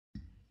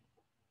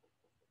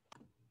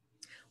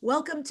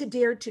Welcome to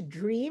Dare to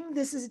Dream.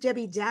 This is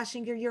Debbi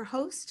Dachinger, your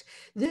host.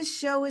 This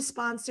show is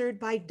sponsored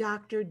by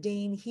Dr.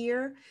 Dane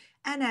here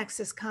and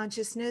Access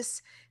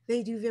Consciousness.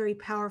 They do very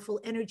powerful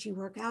energy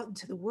work out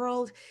into the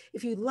world.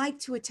 If you'd like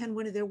to attend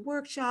one of their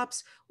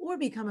workshops or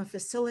become a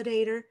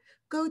facilitator,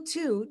 go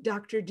to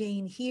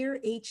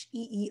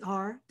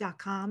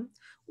drdanehere.com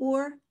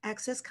or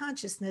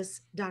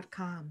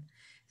accessconsciousness.com.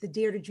 The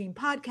Dare to Dream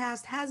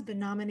podcast has been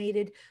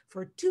nominated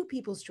for 2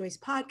 People's Choice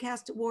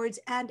Podcast Awards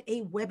and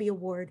a Webby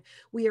Award.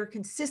 We are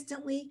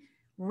consistently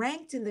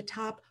ranked in the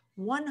top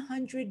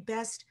 100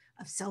 best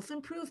of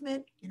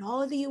self-improvement in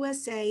all of the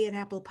USA and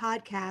Apple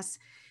Podcasts.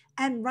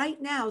 And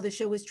right now, the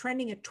show is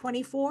trending at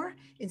 24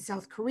 in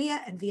South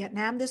Korea and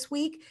Vietnam this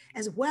week,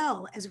 as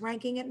well as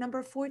ranking at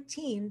number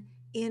 14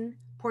 in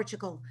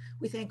Portugal.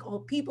 We thank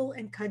all people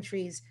and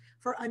countries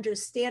for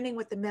understanding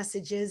what the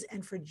message is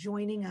and for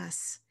joining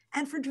us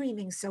and for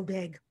dreaming so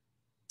big.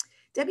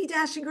 Debbi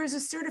Dachinger is a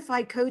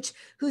certified coach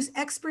whose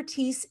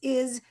expertise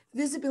is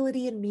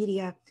visibility in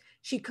media.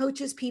 She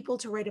coaches people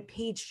to write a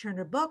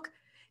page-turner book,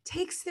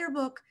 takes their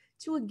book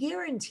to a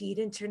guaranteed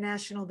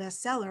international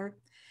bestseller,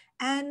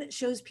 and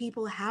shows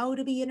people how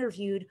to be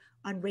interviewed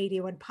on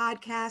radio and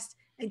podcast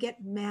and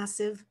get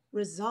massive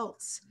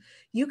results.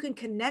 You can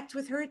connect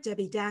with her at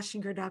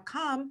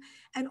debbidachinger.com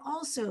and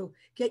also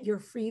get your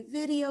free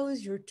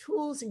videos, your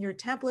tools, and your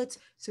templates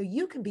so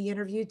you can be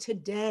interviewed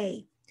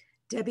today.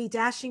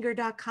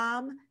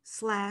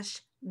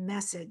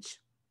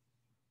 debbidachinger.com/message.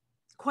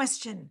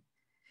 Question: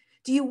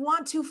 do you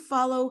want to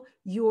follow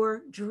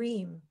your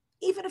dream,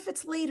 even if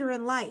it's later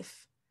in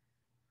life?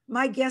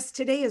 My guest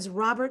today is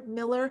Robert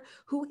Miller,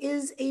 who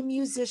is a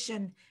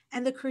musician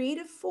and the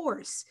creative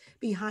force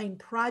behind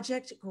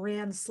Project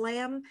Grand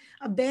Slam,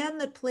 a band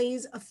that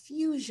plays a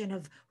fusion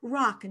of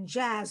rock and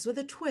jazz with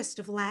a twist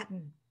of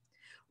Latin.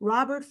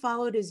 Robert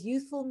followed his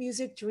youthful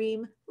music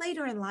dream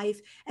later in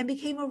life and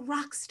became a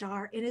rock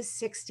star in his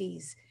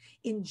 60s.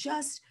 In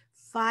just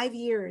 5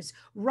 years,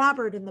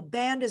 Robert and the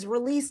band has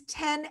released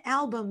 10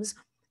 albums,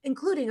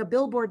 including a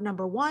Billboard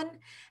 #1,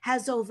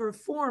 has over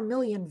 4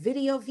 million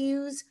video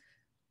views,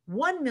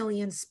 1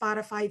 million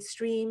Spotify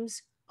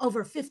streams,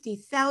 over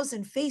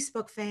 50,000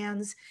 Facebook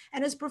fans,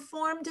 and has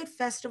performed at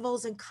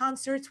festivals and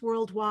concerts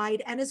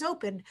worldwide and has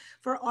opened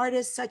for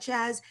artists such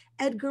as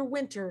Edgar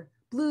Winter,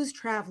 Blues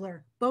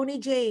Traveler, Boney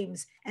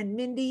James, and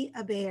Mindi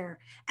Abair,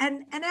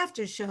 and an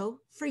after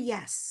show for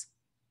Yes.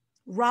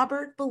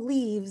 Robert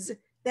believes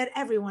that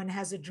everyone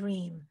has a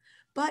dream,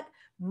 but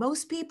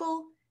most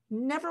people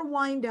never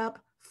wind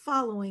up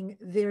following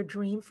their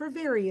dream for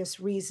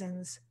various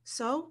reasons.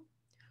 So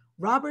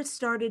Robert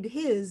started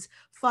his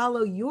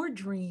Follow Your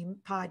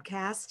Dream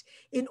podcast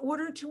in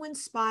order to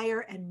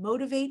inspire and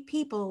motivate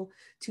people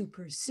to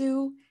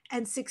pursue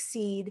and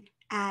succeed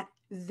at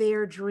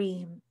their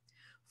dream.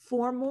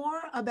 For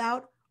more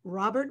about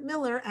Robert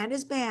Miller and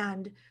his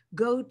band,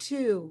 go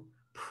to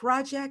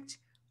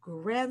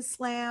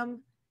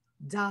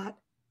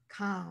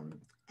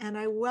projectgrandslam.com. And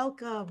I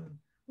welcome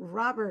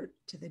Robert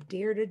to the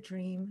Dare to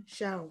Dream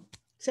show.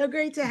 So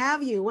great to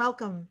have you.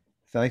 Welcome.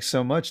 Thanks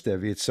so much,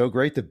 Debbi. It's so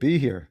great to be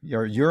here.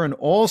 You're an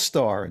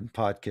all-star in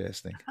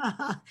podcasting.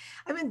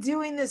 I've been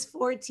doing this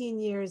 14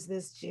 years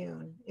this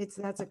June.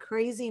 That's a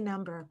crazy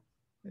number.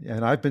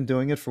 And I've been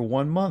doing it for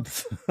 1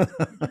 month.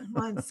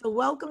 So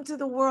welcome to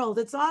the world.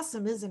 It's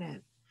awesome, isn't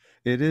it?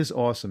 It is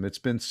awesome. It's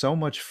been so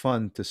much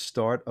fun to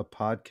start a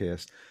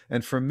podcast.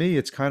 And for me,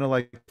 it's kind of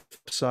like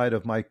the side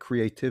of my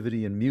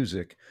creativity in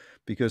music,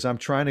 because I'm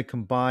trying to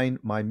combine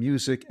my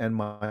music and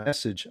my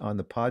message on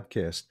the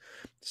podcast.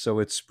 So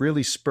it's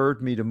really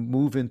spurred me to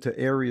move into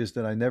areas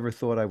that I never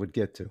thought I would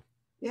get to.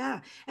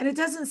 Yeah. And it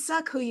doesn't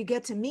suck who you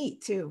get to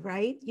meet too,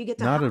 right? You get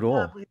to Not at hook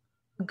up all. with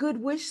a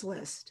good wish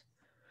list.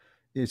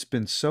 It's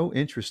been so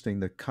interesting.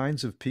 The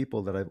kinds of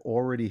people that I've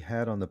already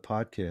had on the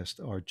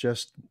podcast are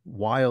just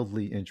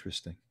wildly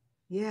interesting.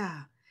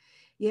 Yeah.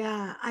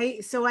 Yeah. I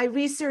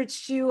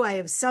researched you. I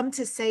have some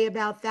to say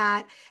about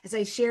that. As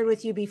I shared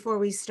with you before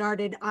we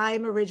started,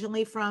 I'm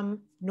originally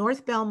from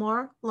North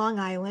Belmore, Long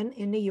Island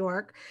in New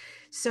York.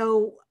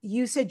 So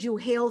you said you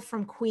hailed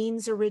from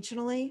Queens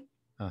originally?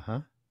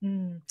 Uh-huh.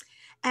 Mm.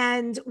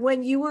 And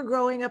when you were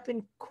growing up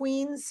in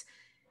Queens,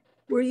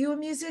 were you a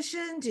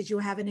musician? Did you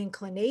have an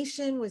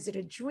inclination? Was it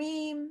a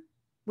dream?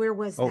 Where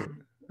was that?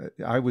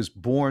 I was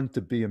born to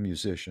be a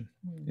musician.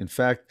 Mm. In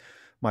fact,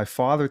 my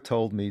father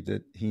told me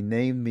that he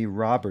named me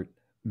Robert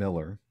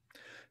Miller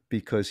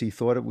because he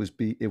thought it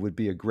would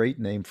be a great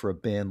name for a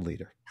band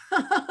leader.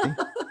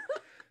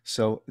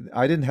 So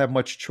I didn't have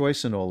much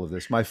choice in all of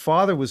this. My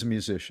father was a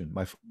musician.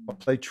 My father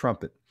played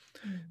trumpet.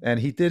 And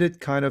he did it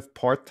kind of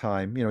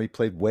part-time. He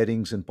played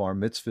weddings and bar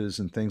mitzvahs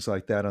and things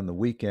like that on the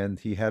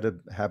weekend. He had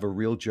to have a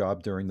real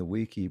job during the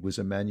week. He was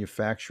a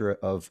manufacturer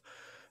of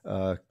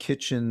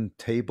kitchen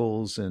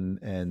tables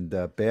and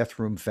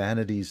bathroom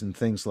vanities and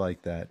things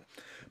like that.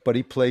 But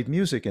he played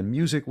music, and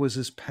music was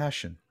his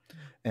passion.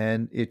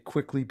 And it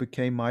quickly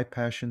became my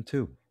passion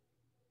too.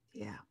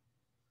 Yeah.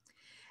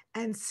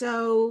 And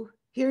so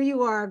here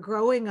you are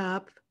growing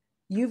up.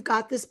 You've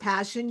got this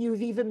passion.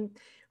 You've even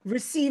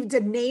received a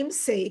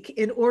namesake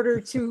in order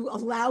to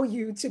allow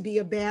you to be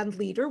a band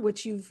leader,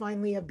 which you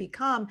finally have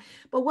become.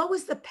 But what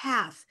was the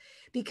path?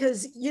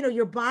 Because, you know,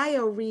 your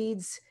bio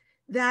reads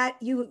that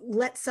you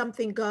let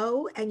something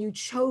go and you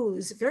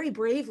chose very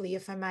bravely,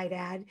 if I might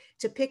add,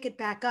 to pick it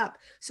back up.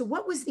 So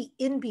what was the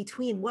in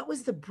between? What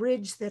was the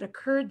bridge that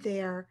occurred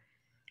there?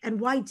 And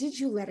why did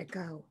you let it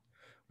go?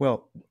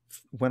 Well,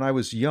 when I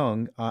was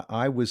young,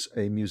 I was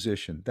a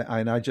musician,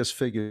 and I just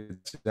figured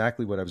it's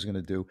exactly what I was going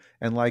to do.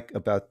 And like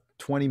about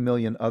 20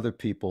 million other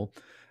people,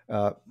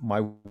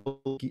 my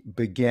work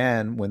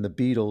began when the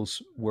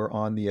Beatles were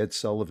on the Ed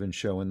Sullivan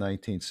Show in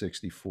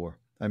 1964.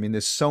 I mean,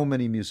 there's so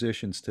many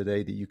musicians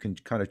today that you can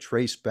kind of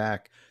trace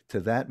back to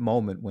that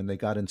moment when they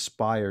got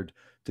inspired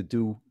to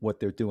do what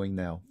they're doing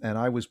now. And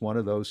I was one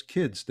of those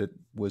kids that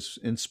was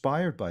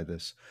inspired by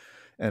this.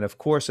 And of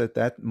course, at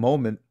that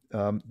moment,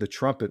 the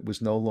trumpet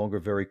was no longer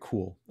very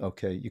cool.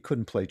 Okay, you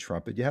couldn't play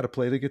trumpet; you had to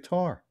play the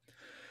guitar.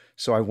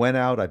 So I went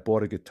out, I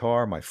bought a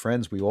guitar. My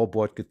friends, we all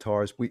bought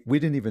guitars. We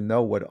didn't even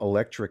know what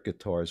electric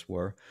guitars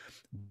were,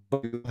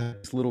 but we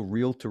had these little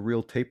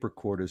reel-to-reel tape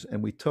recorders,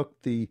 and we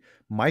took the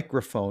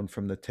microphone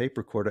from the tape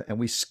recorder and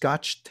we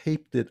scotch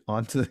taped it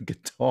onto the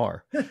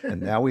guitar,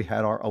 and now we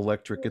had our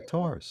electric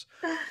guitars.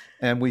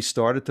 And we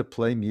started to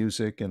play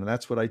music, and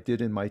that's what I did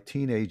in my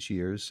teenage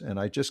years. And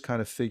I just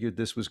kind of figured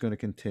this was going to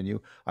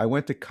continue. I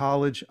went to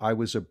college. I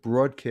was a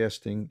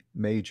broadcasting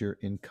major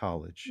in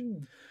college.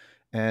 Hmm.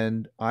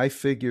 And I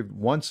figured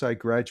once I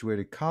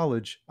graduated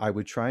college, I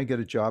would try and get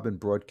a job in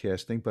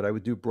broadcasting, but I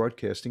would do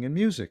broadcasting and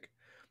music.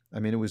 I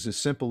mean, it was as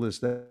simple as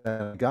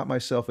that. I got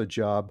myself a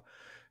job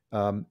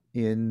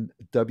in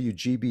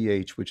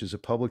WGBH, which is a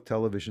public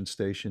television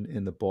station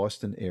in the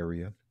Boston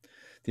area.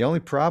 The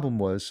only problem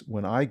was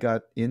when I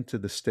got into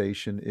the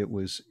station, it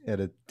was at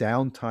a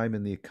downtime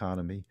in the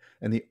economy.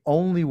 And the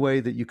only way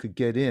that you could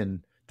get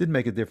in didn't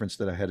make a difference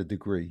that I had a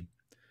degree.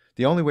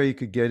 The only way you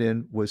could get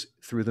in was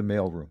through the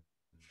mailroom.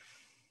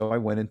 So I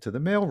went into the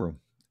mailroom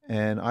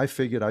and I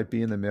figured I'd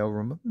be in the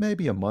mailroom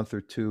maybe a month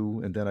or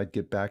two, and then I'd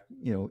get back,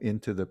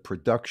 into the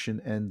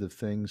production end of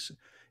things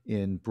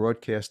in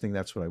broadcasting.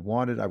 That's what I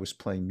wanted. I was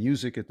playing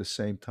music at the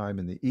same time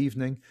in the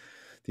evening.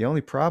 The only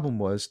problem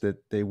was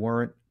that they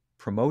weren't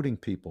promoting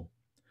people.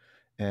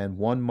 And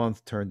 1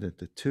 month turned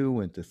into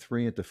two, into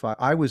three, into five.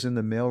 I was in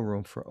the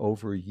mailroom for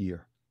over a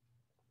year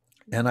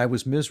and I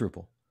was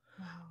miserable.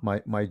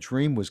 Wow. My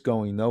dream was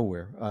going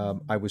nowhere.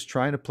 I Mhm. was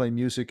trying to play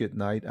music at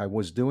night. I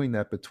was doing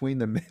that between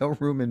the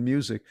mailroom and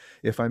music.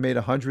 If I made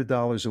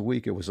 $100 a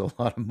week, it was a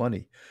lot of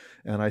money.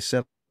 And I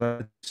said, "I'd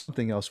do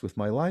something else with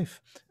my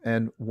life."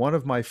 And one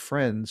of my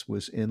friends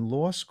was in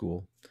law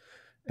school.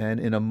 And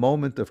in a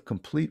moment of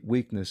complete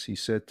weakness, he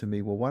said to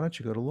me, "Well, why don't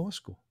you go to law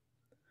school?"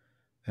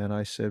 And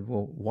I said,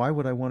 "Well, why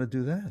would I want to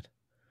do that?"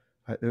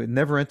 It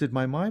never entered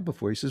my mind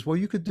before. He says, "Well,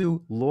 you could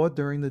do law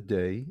during the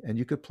day and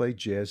you could play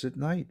jazz at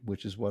night,"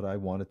 which is what I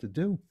wanted to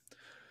do.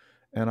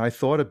 And I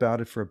thought about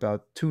it for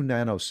about 2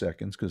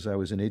 nanoseconds because I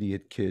was an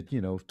idiot kid,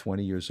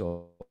 20 years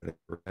old at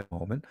that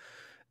moment.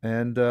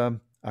 And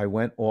I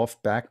went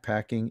off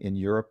backpacking in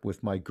Europe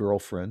with my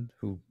girlfriend,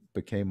 who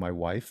became my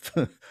wife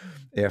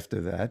after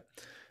that.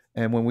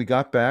 And when we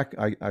got back,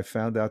 I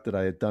found out that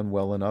I had done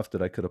well enough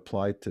that I could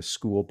apply to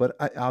school. But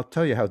I'll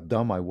tell you how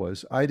dumb I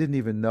was. I didn't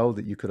even know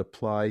that you could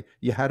apply.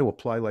 You had to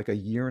apply like a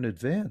year in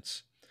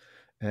advance.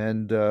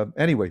 And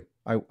anyway,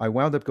 I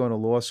wound up going to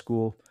law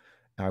school.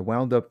 I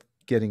wound up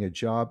getting a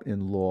job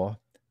in law,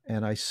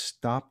 and I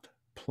stopped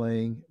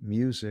playing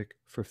music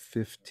for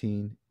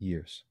 15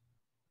 years.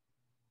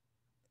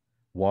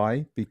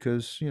 Why?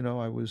 Because,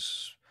 I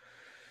was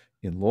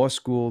in law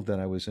school, then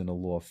I was in a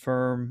law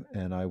firm,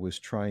 and I was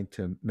trying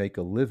to make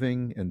a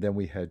living, and then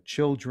we had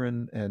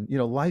children, and,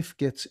 life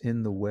gets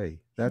in the way. Sure.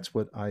 That's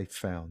what I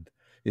found.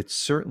 It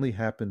certainly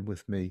happened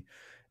with me,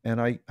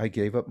 and I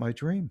gave up my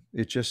dream.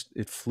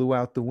 It flew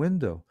out the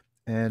window,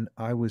 and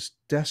I was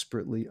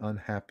desperately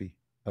unhappy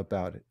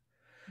about it.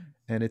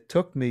 And it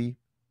took me,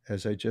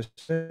 as I just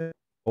said,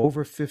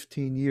 over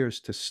 15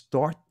 years to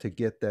start to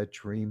get that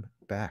dream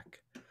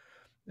back.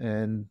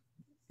 And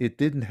it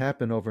didn't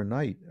happen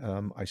overnight.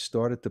 I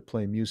started to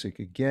play music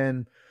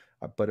again,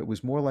 but it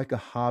was more like a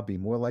hobby,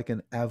 more like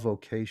an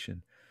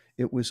avocation.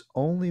 It was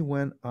only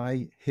when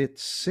I hit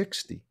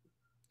 60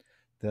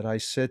 that I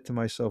said to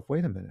myself,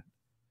 wait a minute,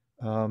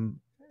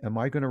 um, am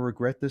I going to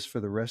regret this for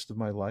the rest of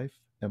my life?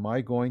 Am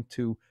I going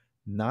to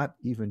not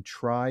even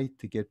try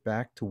to get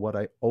back to what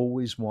I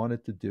always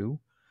wanted to do?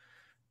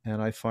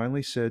 And I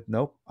finally said,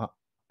 nope, I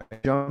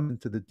jumped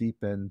into the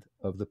deep end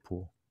of the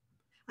pool.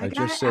 I I got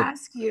just to said,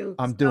 ask you,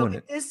 I'm so doing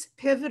at it. this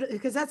pivotal,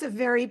 because that's a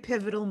very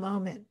pivotal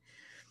moment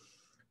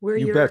where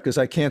You bet, because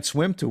I can't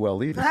swim too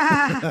well either.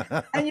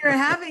 and you're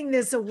having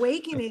this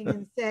awakening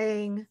and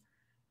saying,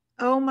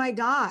 oh my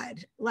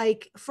God,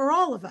 like for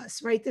all of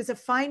us, right? There's a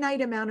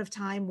finite amount of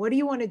time. What do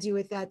you want to do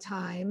at that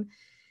time?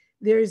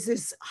 There's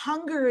this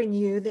hunger in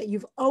you that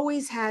you've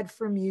always had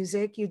for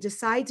music. You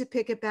decide to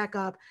pick it back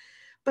up.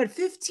 But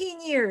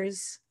 15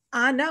 years,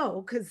 I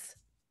know, because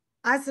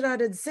I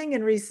started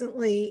singing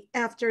recently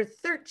after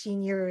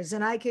 13 years,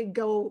 and I could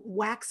go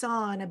wax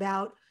on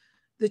about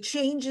the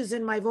changes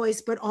in my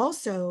voice, but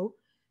also,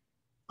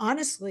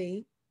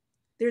 honestly,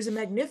 there's a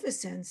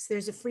magnificence,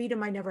 there's a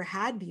freedom I never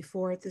had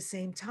before at the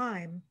same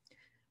time.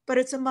 But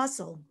it's a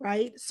muscle,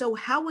 right? So,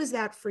 how was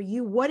that for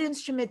you? What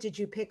instrument did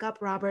you pick up,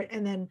 Robert?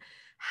 And then,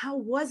 how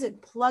was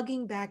it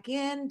plugging back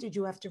in? Did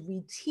you have to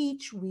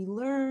reteach,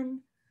 relearn?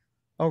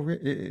 Oh,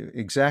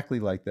 exactly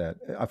like that.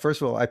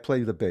 First of all, I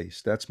play the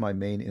bass. That's my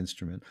main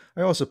instrument.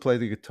 I also play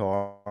the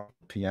guitar,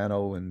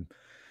 piano, and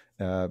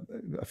uh,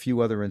 a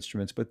few other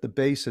instruments, but the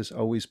bass has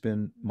always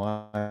been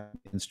my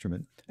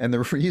instrument. And the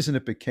reason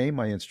it became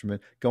my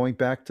instrument, going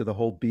back to the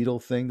whole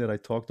Beatle thing that I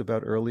talked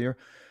about earlier,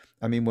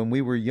 I mean, when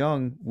we were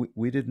young,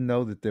 we didn't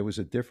know that there was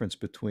a difference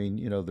between,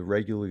 the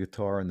regular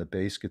guitar and the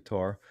bass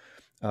guitar.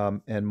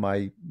 And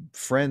my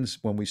friends,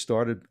 when we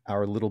started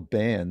our little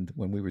band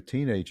when we were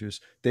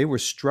teenagers, they were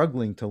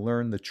struggling to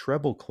learn the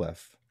treble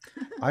clef.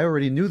 I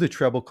already knew the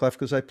treble clef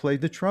because I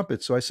played the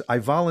trumpet. So I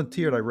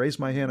volunteered. I raised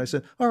my hand. I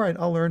said, all right,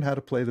 I'll learn how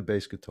to play the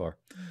bass guitar.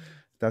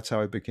 That's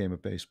how I became a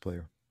bass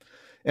player.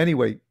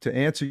 Anyway, to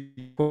answer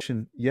your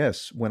question,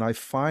 yes, when I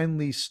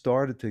finally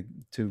started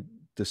to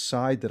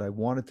decide that I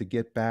wanted to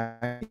get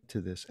back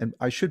to this, and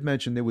I should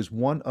mention there was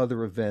one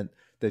other event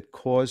that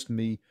caused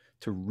me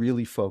to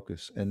really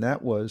focus, and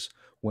that was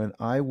when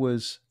I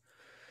was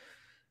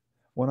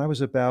when I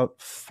was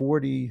about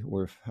 40,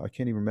 or I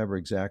can't even remember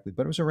exactly,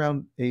 but it was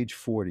around age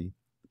 40.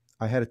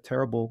 I had a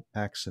terrible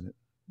accident.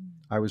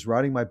 I was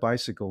riding my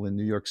bicycle in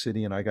New York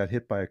City and I got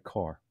hit by a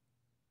car,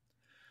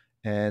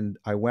 and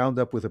I wound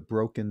up with a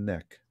broken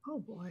neck. Oh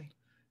boy.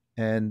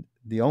 And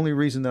the only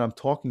reason that I'm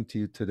talking to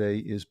you today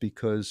is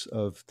because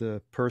of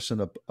the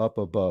person up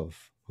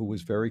above who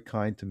was very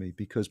kind to me,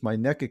 because my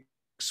neck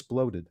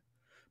exploded,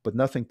 but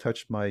nothing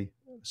touched my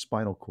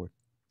spinal cord.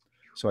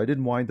 So I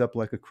didn't wind up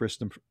like a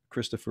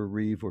Christopher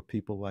Reeve or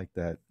people like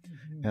that.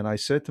 Mhm. And I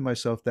said to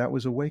myself, that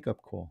was a wake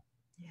up call.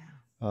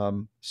 Yeah.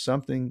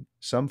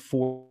 Some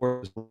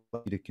force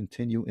allowed me to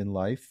continue in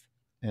life,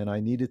 and I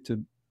needed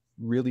to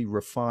really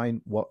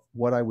refine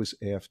what I was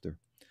after.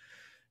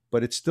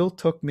 But it still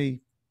took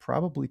me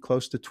probably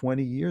close to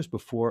 20 years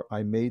before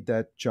I made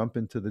that jump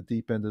into the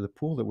deep end of the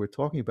pool that we're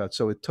talking about.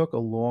 So it took a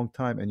long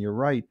time. And you're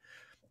right,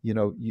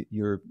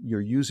 you're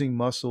using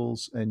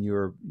muscles and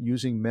you're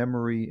using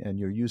memory and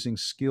you're using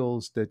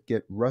skills that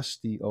get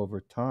rusty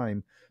over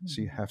time,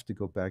 so you Mhm. have to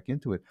go back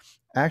into it.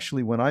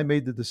 Actually, when I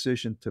made the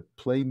decision to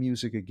play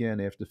music again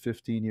after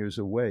 15 years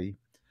away,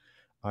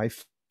 I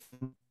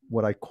found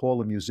what I call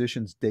a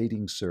musician's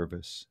dating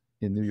service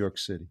in New York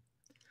City.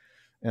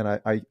 And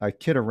I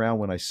kid around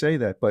when I say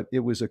that, but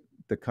it was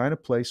the kind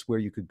of place where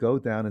you could go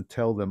down and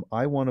tell them,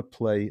 I want to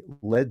play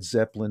Led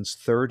Zeppelin's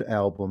third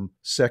album,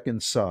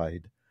 Second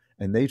Side,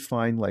 and they'd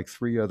find like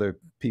three other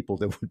people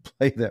that would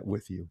play that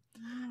with you.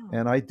 Wow.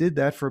 And I did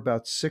that for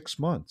about 6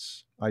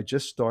 months. I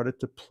just started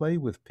to play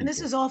with And this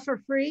people. is all for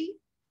free?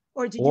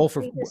 Or did you All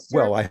for, pay this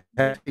well, service?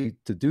 I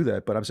had to do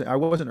that, but I'm saying I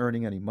wasn't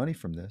earning any money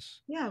from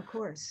this. Yeah, of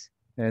course.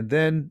 And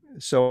then,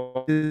 so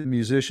I did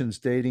musicians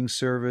dating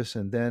service,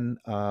 and then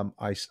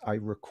I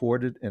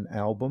recorded an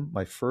album,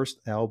 my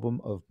first album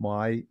of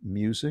my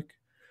music,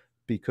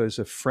 because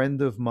a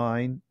friend of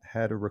mine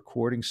had a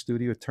recording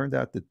studio. It turned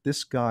out that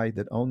this guy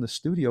that owned the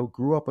studio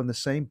grew up on the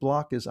same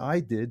block as I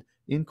did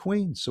in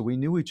Queens, so we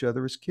knew each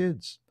other as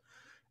kids.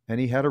 And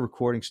he had a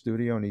recording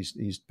studio, and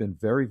he's been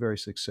very, very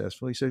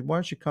successful. He said, "Why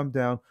don't you come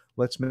down?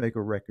 Let's make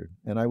a record."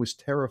 And I was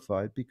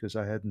terrified because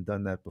I hadn't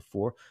done that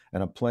before,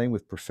 and I'm playing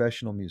with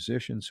professional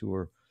musicians who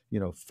are,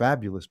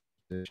 fabulous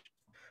musicians.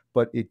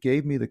 But it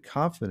gave me the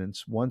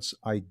confidence once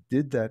I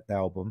did that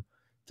album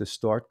to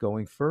start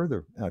going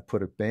further. I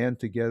put a band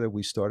together.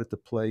 We started to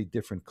play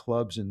different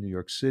clubs in New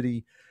York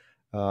City.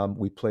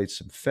 We played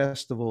some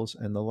festivals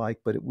and the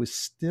like, but it was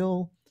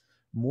still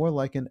more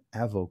like an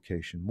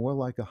avocation, more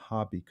like a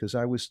hobby, because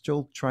I was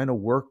still trying to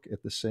work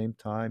at the same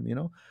time.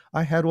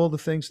 I had all the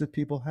things that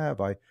people have.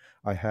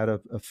 I had a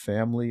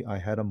family, I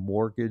had a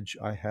mortgage,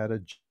 I had a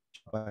job,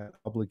 I had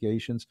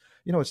obligations.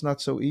 It's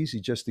not so easy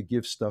just to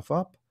give stuff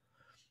up.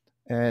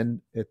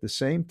 And at the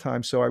same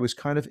time, so I was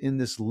kind of in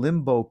this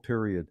limbo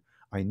period.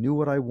 I knew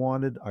what I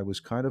wanted. I was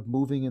kind of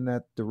moving in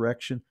that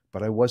direction,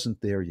 but I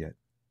wasn't there yet.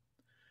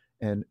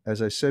 And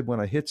as I said, when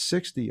I hit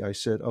 60, I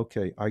said,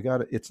 okay,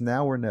 it's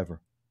now or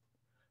never.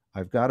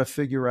 I've got to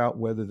figure out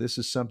whether this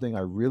is something I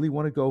really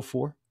want to go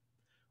for,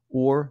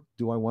 or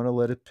do I want to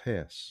let it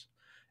pass?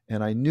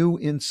 And I knew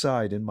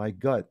inside in my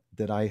gut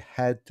that I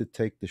had to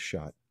take the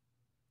shot.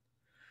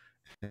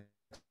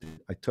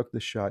 I took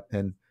the shot,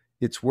 and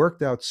it's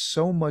worked out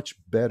so much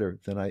better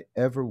than I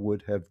ever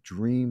would have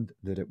dreamed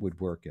that it would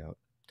work out.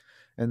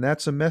 And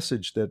that's a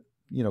message that,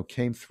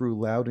 came through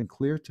loud and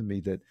clear to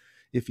me, that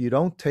if you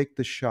don't take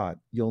the shot,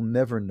 you'll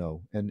never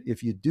know. And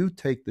if you do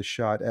take the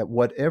shot at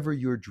whatever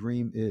your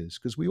dream is,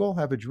 because we all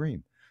have a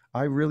dream.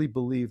 I really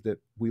believe that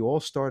we all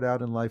start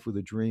out in life with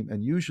a dream,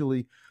 and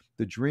usually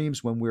the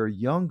dreams when we're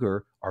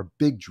younger are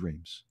big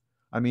dreams.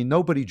 I mean,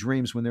 nobody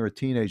dreams when they're a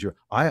teenager.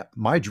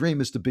 My dream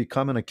is to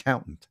become an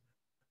accountant.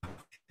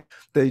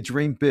 They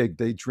dream big.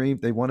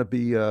 They want to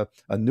be a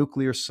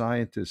nuclear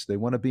scientist. They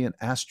want to be an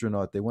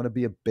astronaut. They want to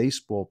be a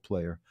baseball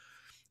player.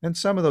 And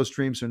some of those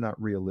dreams are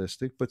not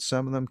realistic, but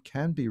some of them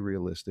can be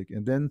realistic.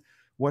 And then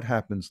what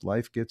happens?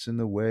 Life gets in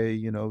the way.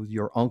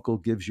 Your uncle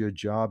gives you a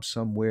job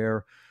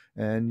somewhere,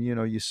 and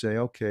you say,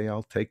 okay,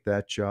 I'll take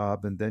that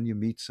job. And then you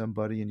meet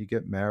somebody and you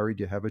get married,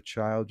 you have a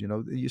child.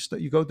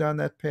 You go down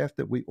that path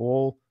that we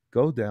all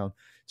go down.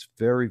 It's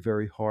very,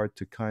 very hard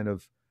to kind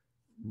of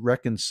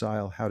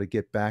reconcile how to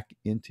get back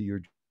into your.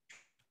 I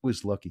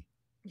was lucky.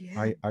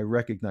 Yeah. I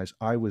recognize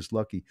I was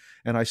lucky.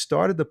 And I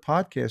started the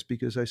podcast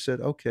because I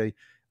said, okay,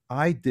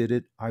 I did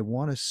it. I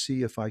want to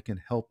see if I can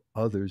help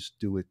others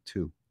do it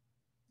too.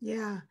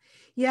 Yeah.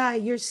 Yeah,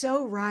 you're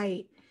so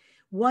right.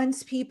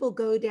 Once people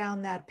go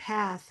down that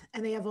path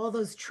and they have all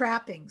those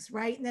trappings,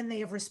 right? And then they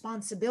have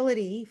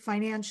responsibility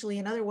financially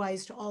and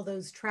otherwise to all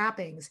those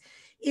trappings.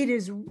 It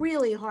is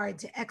really hard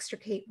to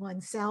extricate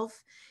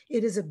oneself.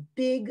 It is a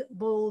big,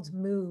 bold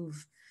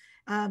move.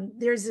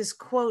 There's this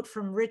quote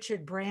from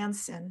Richard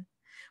Branson,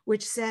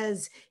 which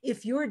says,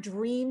 if your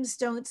dreams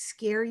don't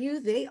scare you,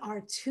 they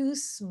are too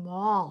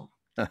small.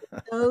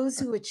 Those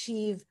who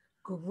achieve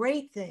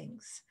great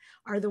things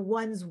are the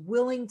ones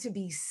willing to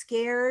be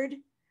scared,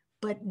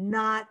 but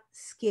not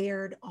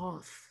scared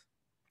off.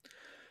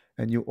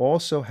 And you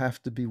also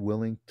have to be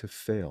willing to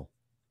fail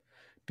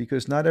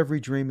because not every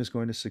dream is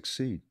going to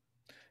succeed.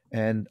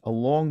 And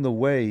along the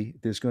way,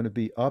 there's going to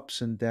be ups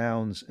and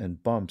downs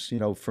and bumps.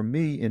 For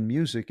me in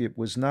music, it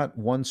was not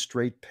one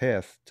straight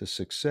path to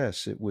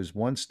success. It was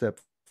one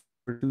step,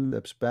 forward, two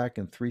steps back,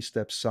 and three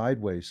steps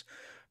sideways.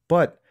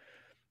 But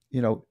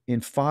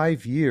in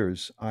 5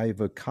 years,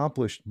 I've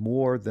accomplished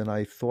more than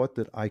I thought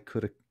that I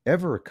could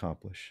ever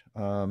accomplish.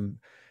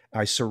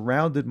 I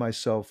surrounded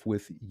myself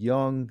with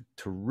young,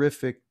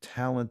 terrific,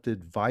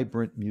 talented,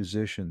 vibrant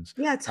musicians.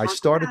 Yeah, I talk about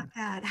started.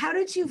 that. How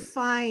did you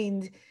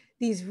find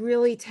these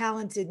really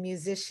talented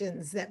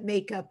musicians that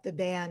make up the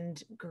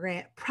band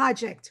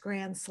Project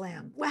Grand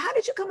Slam? Well, how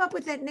did you come up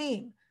with that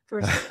name,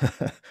 first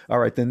of all? All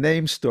right, the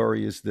name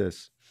story is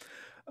this.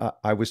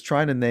 I was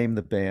trying to name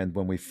the band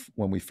when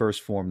we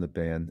first formed the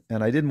band,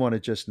 and I didn't want to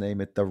just name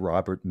it the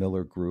Robert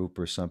Miller Group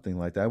or something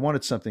like that. I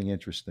wanted something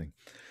interesting.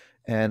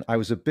 And I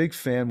was a big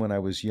fan when I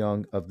was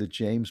young of the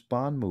James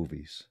Bond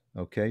movies.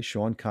 Okay,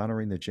 Sean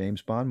Connery in the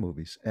James Bond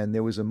movies. And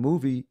there was a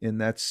movie in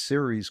that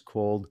series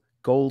called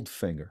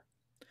Goldfinger.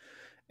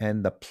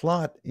 And the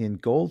plot in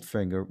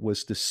Goldfinger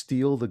was to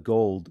steal the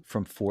gold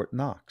from Fort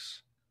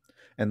Knox.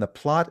 And the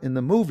plot in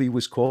the movie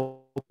was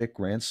called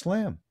Grand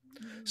Slam.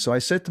 So I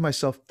said to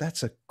myself,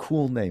 that's a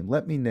cool name.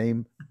 Let me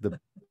name the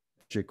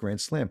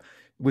Grand Slam.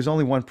 It was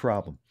only one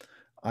problem.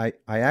 I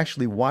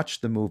actually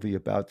watched the movie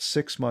about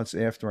 6 months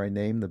after I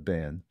named the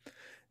band,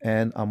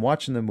 and I'm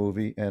watching the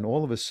movie, and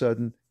all of a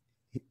sudden,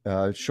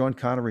 Sean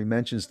Connery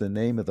mentions the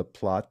name of the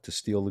plot to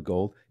steal the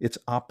gold. It's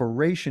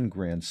Operation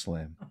Grand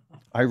Slam.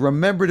 I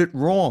remembered it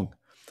wrong.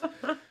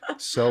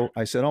 So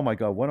I said, oh my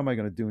God, what am I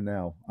going to do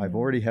now? I've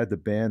already had the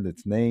band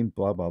that's named,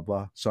 blah, blah,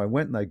 blah. So I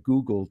went and I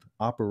Googled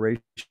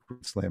Operation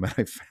Grand Slam, and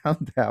I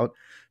found out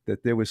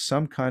that there was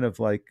some kind of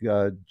like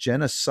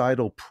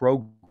genocidal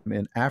program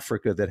in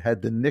Africa that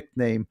had the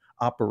nickname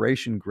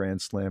Operation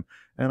Grand Slam.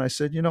 And I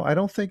said, I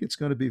don't think it's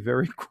going to be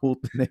very cool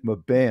to name a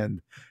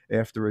band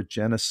after a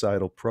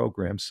genocidal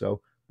program. So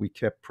we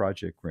kept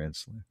Project Grand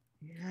Slam.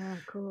 Yeah,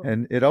 cool.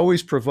 And it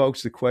always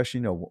provokes the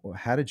question,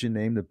 how did you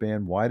name the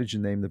band? Why did you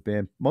name the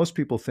band? Most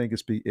people think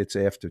it's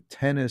after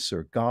tennis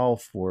or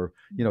golf or,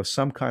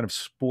 some kind of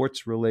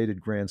sports related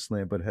Grand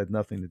Slam, but it had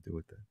nothing to do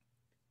with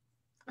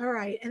that. All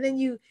right. And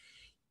then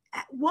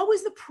what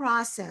was the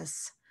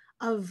process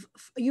of,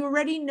 you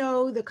already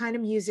know the kind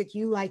of music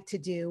you like to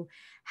do.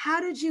 How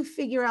did you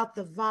figure out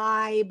the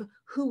vibe,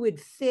 who would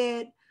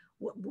fit?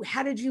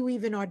 How did you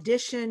even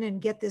audition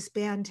and get this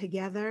band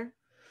together?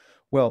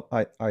 Well,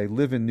 I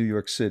live in New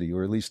York City,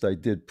 or at least I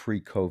did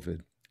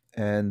pre-COVID.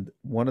 And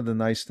one of the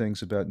nice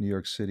things about New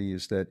York City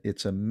is that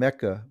it's a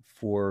mecca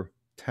for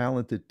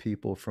talented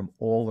people from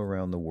all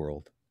around the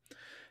world.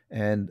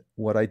 And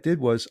what I did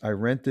was I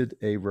rented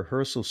a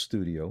rehearsal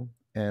studio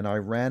and I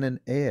ran an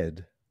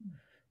ad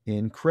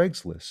in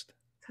Craigslist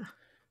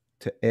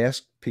to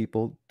ask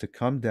people to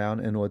come down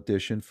and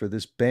audition for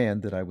this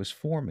band that I was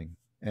forming.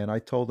 And I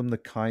told them the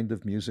kind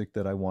of music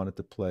that I wanted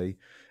to play.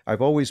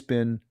 I've always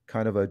been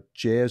kind of a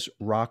jazz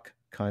rock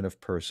kind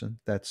of person.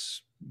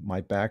 That's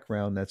my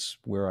background. That's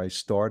where I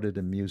started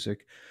in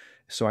music.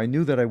 So I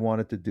knew that I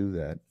wanted to do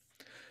that.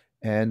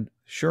 And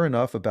sure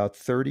enough, about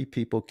 30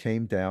 people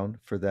came down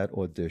for that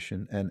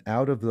audition. And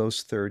out of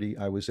those 30,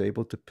 I was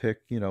able to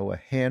pick, a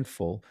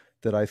handful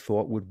that I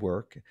thought would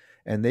work.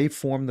 And they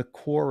formed the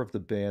core of the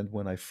band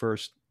when I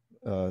first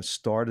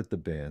started the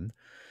band.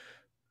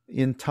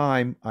 In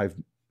time, I've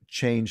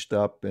changed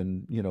up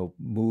and,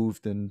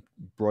 moved and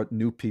brought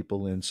new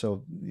people in.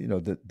 So,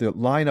 the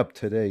lineup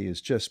today is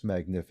just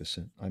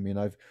magnificent. I mean,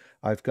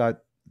 I've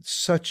got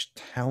such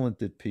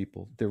talented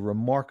people. They're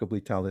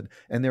remarkably talented,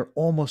 and they're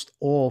almost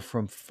all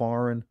from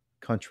foreign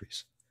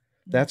countries.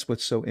 Mm. That's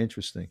what's so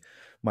interesting.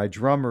 My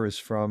drummer is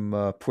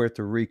from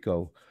Puerto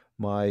Rico.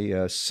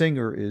 My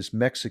singer is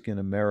Mexican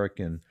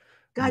American.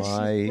 God, she's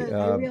My good.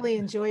 I really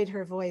enjoyed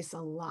her voice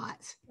a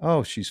lot.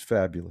 Oh, she's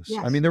fabulous.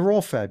 I Yes. mean, they're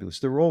all fabulous.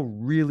 They're all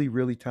really,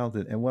 really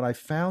talented. And what I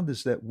found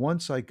is that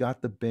once I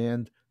got the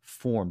band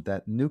formed,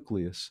 that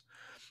nucleus,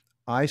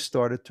 I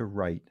started to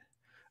write.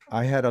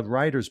 I had a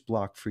writer's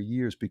block for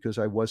years because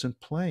I wasn't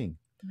playing.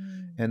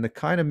 Mm. And the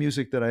kind of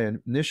music that I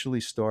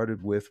initially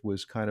started with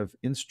was kind of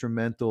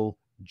instrumental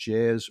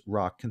jazz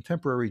rock,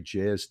 contemporary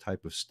jazz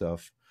type of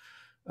stuff.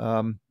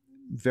 Um,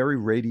 Very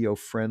radio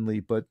friendly,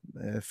 but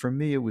for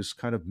me, it was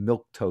kind of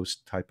milk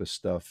toast type of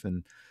stuff.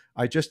 And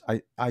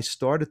I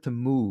started to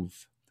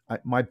move.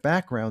 My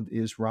background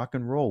is rock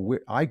and roll.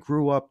 I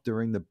grew up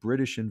during the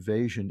British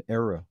invasion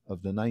era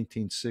of the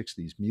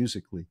 1960s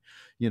musically.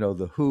 You know,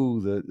 the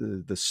Who,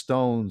 the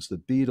Stones, the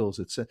Beatles,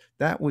 etc.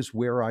 That was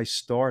where I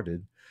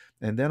started,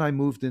 and then I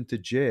moved into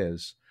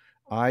jazz.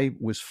 I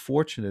was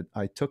fortunate.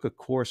 I took a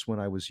course when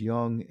I was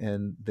young,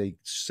 and they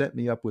set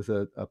me up with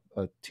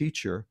a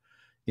teacher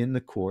in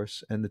the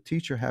course, and the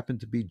teacher happened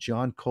to be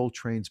John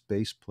Coltrane's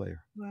bass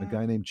player, a Wow.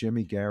 guy named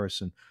Jimmy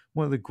Garrison,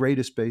 one of the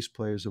greatest bass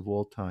players of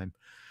all time.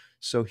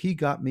 So he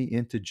got me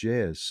into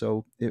jazz.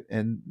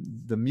 And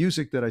the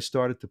music that I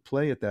started to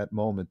play at that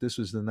moment, this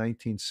was the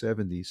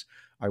 1970s.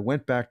 I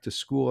went back to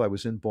school. I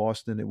was in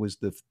Boston. It was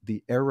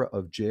the era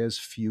of jazz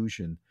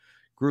fusion.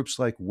 Groups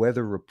like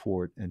Weather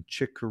Report and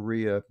Chick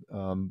Corea,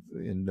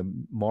 in the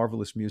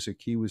marvelous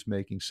music he was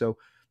making. So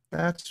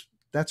that's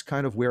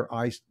kind of where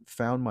I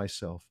found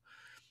myself.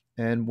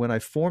 And when I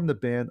formed the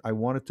band, I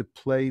wanted to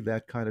play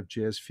that kind of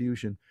jazz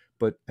fusion.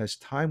 But as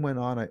time went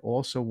on, I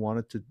also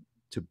wanted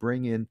to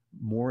bring in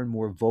more and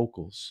more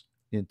vocals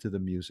into the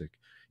music.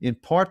 In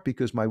part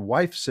because my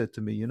wife said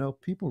to me, you know,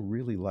 people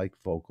really like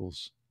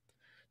vocals.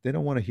 They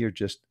don't want to hear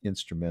just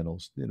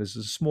instrumentals. There's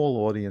a small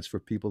audience for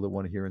people that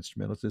want to hear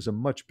instrumentals. There's a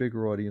much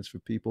bigger audience for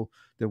people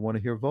that want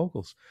to hear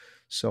vocals.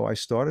 So I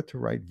started to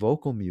write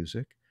vocal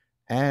music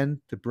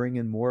and to bring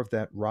in more of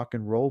that rock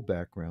and roll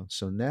background.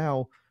 So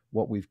now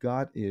what we've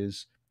got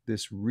is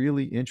this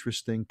really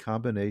interesting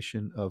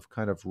combination of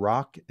kind of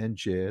rock and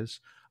jazz.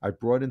 I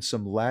brought in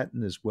some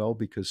Latin as well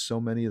because so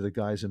many of the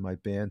guys in my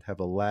band have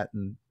a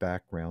Latin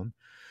background.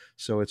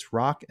 So it's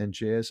rock and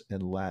jazz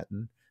and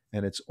Latin,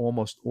 and it's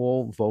almost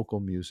all vocal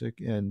music.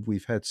 And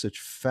we've had such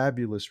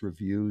fabulous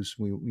reviews.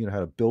 We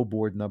had a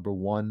Billboard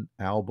 #1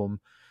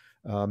 album,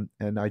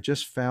 and I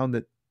just found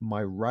that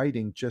my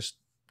writing just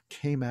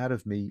came out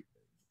of me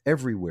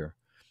everywhere.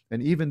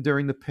 And even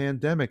during the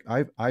pandemic,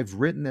 I've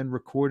written and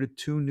recorded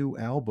 2 new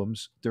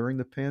albums during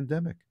the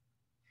pandemic.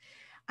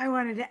 I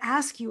wanted to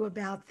ask you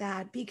about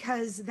that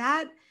because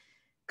that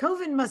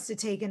COVID must have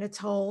taken a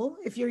toll.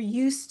 If you're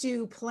used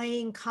to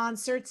playing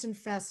concerts and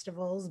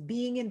festivals,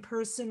 being in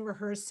person,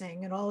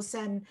 rehearsing, and all of a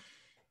sudden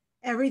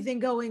everything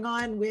going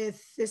on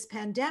with this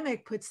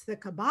pandemic puts the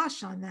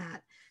kibosh on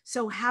that.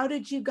 So, how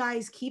did you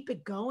guys keep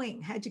it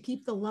going? How'd you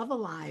keep the love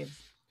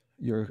alive?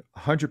 You're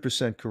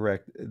 100%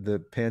 correct. The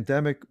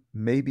pandemic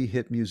maybe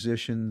hit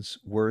musicians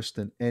worse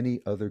than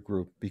any other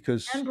group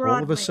because And all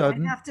of a Broadway, I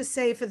sudden, have to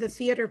say, for the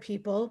theater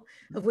people,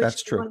 of which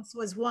that's I true. once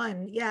was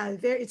one, yeah,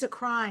 it's a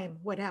crime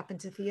what happened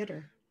to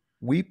theater.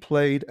 We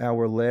played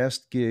our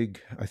last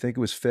gig, I think it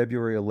was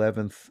February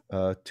 11th,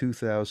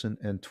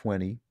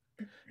 2020,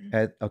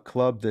 at a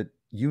club that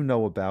you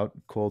know about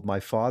called My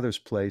Father's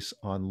Place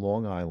on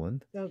Long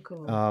Island, So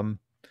cool. um,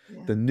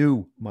 Yeah. the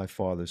new My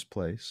Father's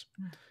Place.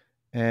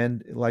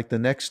 And like the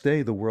next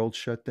day, the world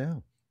shut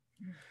down.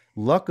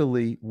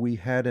 Luckily, we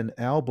had an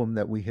album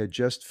that we had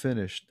just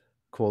finished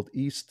called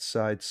East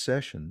Side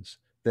Sessions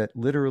that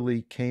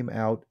literally came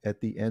out at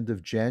the end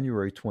of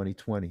January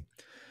 2020.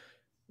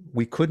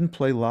 We couldn't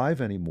play live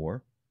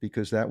anymore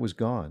because that was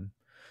gone.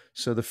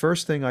 So the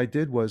first thing I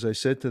did was I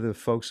said to the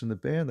folks in the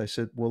band, I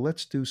said, well,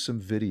 let's do some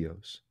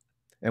videos.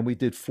 And we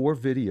did 4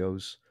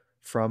 videos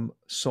from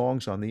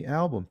songs on the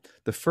album.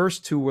 The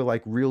first 2 were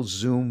like real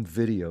Zoom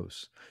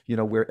videos,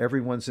 where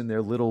everyone's in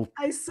their little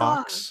I saw,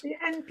 box.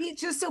 and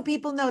just so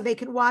people know, they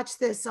can watch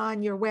this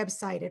on your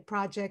website at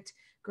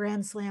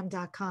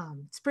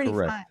projectgrandslam.com. It's pretty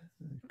Correct. fun.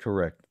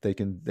 Correct. They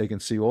can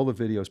see all the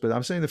videos, but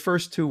I'm saying the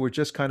first 2 were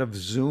just kind of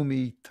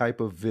zoomy type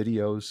of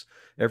videos.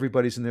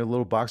 Everybody's in their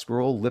little box.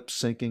 We're all lip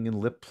syncing and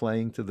lip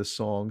playing to the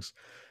songs,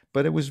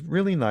 but it was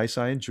really nice.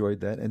 I enjoyed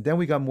that. And then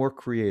we got more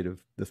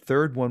creative. The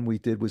third one we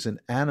did was an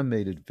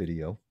animated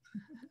video,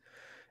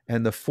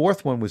 and the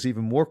fourth one was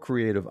even more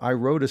creative. I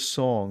wrote a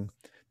song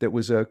that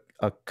was a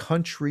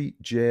country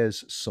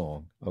jazz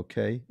song.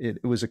 Okay,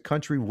 it was a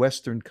country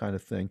western kind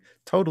of thing,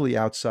 totally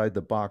outside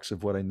the box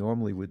of what I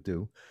normally would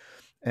do.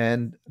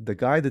 And the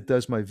guy that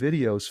does my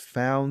videos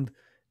found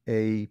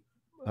a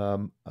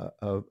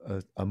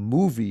a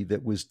movie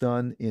that was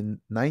done in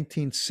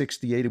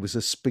 1968. It was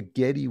a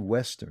spaghetti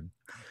western,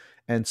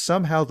 and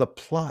somehow the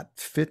plot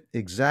fit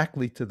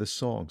exactly to the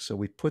song. So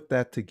we put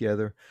that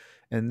together,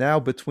 and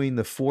now between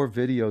the 4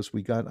 videos,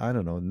 we got, I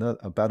don't know,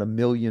 about 1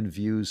 million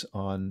views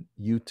on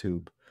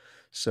YouTube.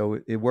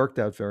 So it worked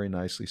out very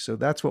nicely. So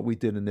that's what we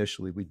did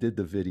initially. We did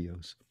the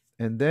videos,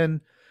 And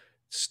then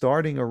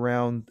starting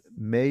around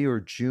May or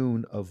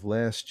June of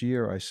last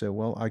year, I said,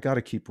 well, I got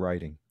to keep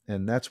writing.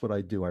 And that's what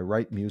I do. I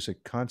write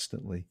music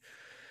constantly.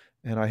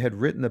 And I had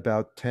written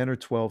about 10 or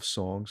 12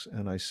 songs.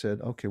 And I said,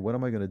 okay, what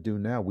am I going to do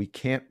now? We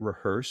can't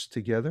rehearse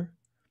together.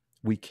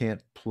 We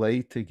can't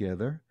play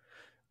together.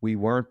 We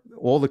weren't,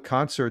 all the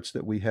concerts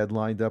that we had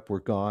lined up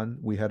were gone.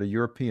 We had a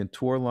European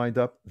tour lined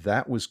up.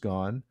 That was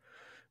gone.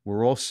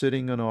 We're all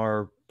sitting in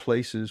our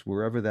places,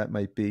 wherever that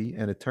might be.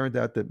 And it turned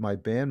out that my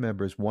band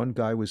members, one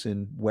guy was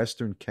in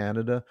Western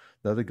Canada,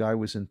 the other guy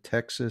was in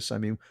Texas. I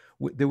mean,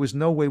 there was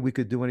no way we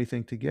could do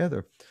anything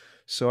together.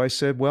 So I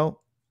said,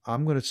 well,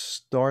 I'm going to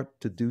start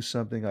to do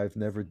something I've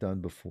never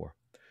done before.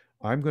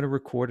 I'm going to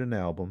record an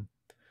album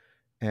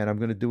and I'm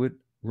going to do it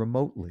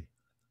remotely.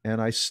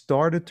 And I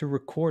started to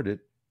record it,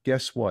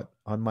 guess what,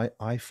 on my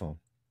iPhone.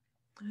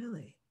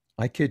 Really?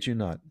 I kid you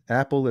not.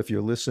 Apple, if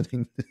you're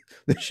listening,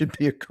 there should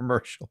be a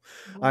commercial.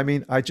 I Wow.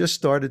 mean, I just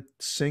started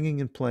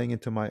singing and playing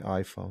into my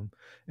iPhone,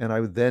 and I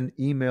would then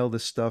email the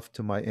stuff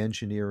to my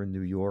engineer in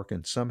New York,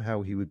 and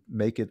somehow he would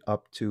make it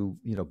up to,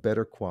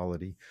 better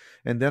quality.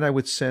 And then I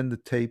would send the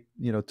tape,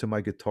 to my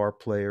guitar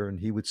player,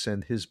 and he would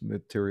send his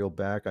material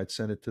back. I'd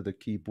send it to the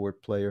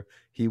keyboard player.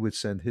 He would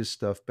send his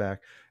stuff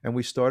back, and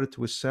we started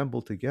to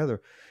assemble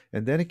together.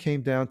 And then it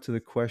came down to the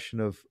question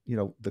of,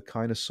 the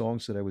kind of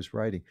songs that I was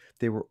writing.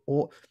 They were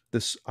all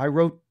this. I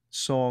wrote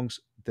songs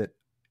that,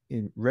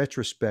 in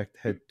retrospect,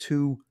 had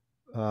two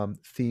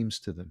themes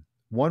to them.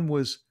 One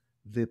was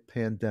the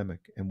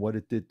pandemic and what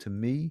it did to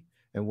me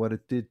and what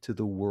it did to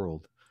the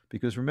world.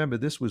 Because remember,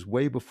 this was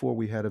way before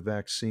we had a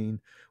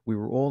vaccine. We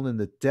were all in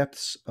the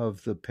depths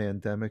of the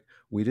pandemic.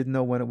 We didn't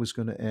know when it was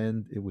going to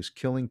end. It was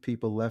killing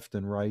people left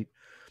and right.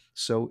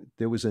 So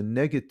there was a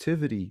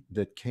negativity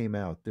that came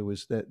out. There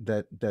was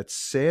that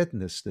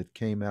sadness that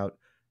came out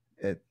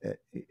at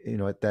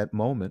that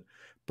moment.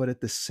 But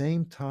at the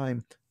same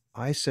time,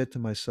 I said to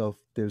myself,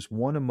 there's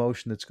one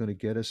emotion that's going to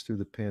get us through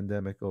the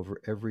pandemic over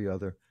every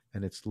other,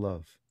 and it's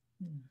love.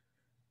 Mm.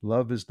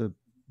 Love is the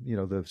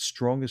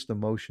strongest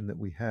emotion that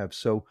we have.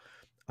 So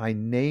I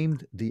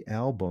named the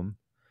album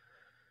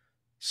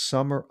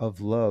Summer of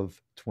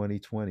Love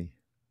 2020.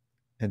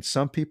 And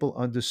some people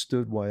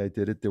understood why I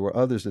did it. There were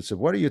others that said,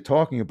 what are you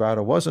talking about?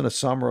 It wasn't a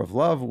summer of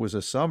love. It was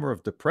a summer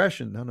of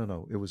depression. No, no,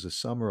 no. It was a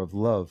summer of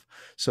love.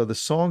 So the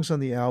songs on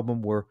the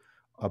album were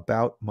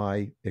about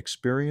my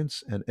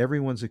experience and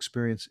everyone's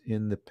experience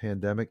in the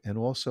pandemic, and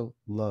also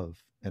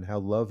love, and how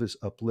love is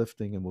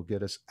uplifting and will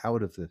get us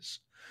out of this.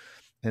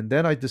 And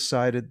then I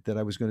decided that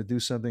I was going to do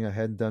something I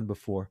hadn't done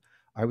before.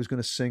 I was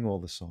going to sing all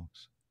the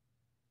songs.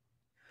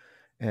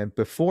 And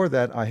before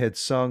that, I had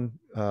sung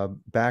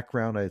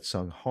background, I had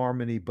sung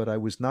harmony, but I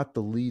was not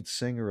the lead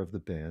singer of the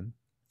band.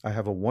 I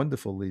have a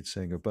wonderful lead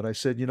singer, but I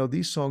said,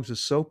 these songs are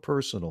so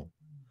personal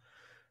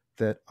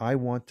that I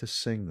want to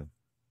sing them.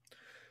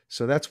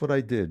 So that's what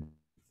I did.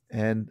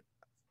 And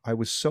I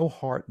was so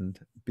heartened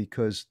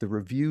because the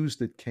reviews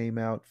that came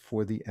out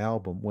for the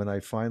album, when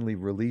I finally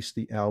released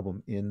the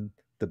album in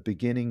the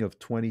beginning of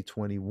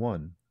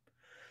 2021,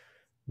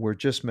 were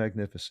just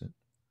magnificent.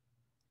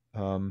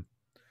 Um,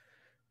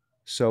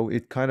 So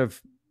it kind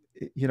of,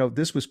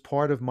 this was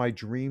part of my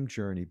dream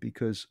journey,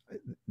 because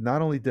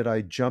not only did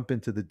I jump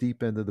into the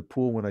deep end of the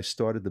pool when I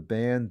started the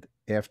band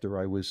after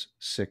I was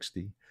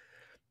 60,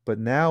 but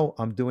now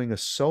I'm doing a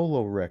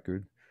solo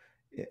record,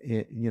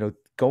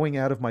 going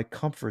out of my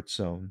comfort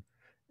zone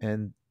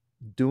and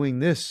doing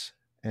this.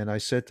 And I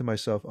said to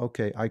myself,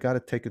 okay, I got to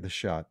take it a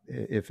shot.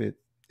 If it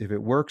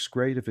works,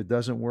 great. If it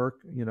doesn't work,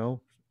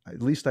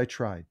 at least I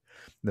tried.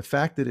 And the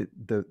fact that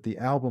the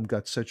album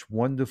got such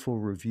wonderful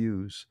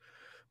reviews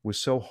was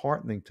so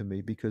heartening to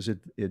me, because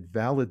it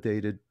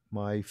validated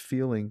my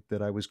feeling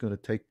that I was going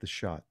to take the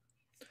shot.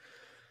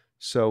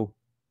 So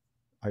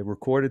I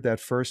recorded that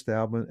first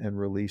album and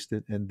released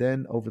it. And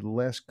then over the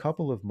last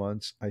couple of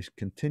months, I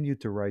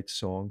continued to write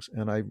songs,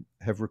 and I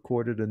have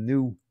recorded a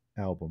new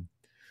album.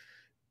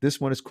 This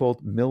one is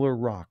called Miller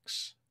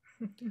Rocks.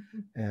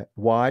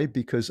 Why?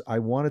 Because I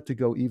wanted to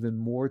go even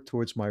more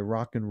towards my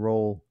rock and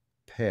roll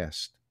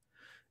past.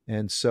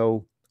 And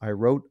so I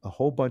wrote a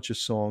whole bunch of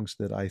songs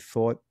that I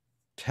thought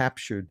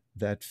captured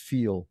that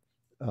feel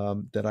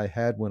that I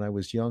had when I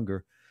was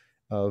younger,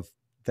 of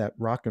that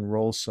rock and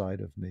roll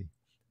side of me.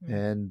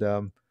 Mm.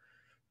 And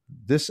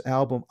this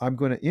album, I'm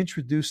going to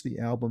introduce the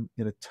album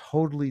in a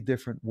totally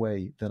different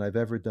way than I've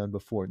ever done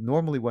before.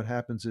 Normally, what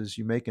happens is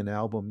you make an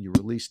album, you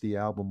release the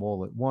album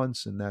all at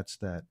once, and that's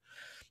that.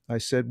 I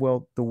said,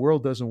 well, the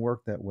world doesn't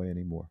work that way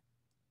anymore.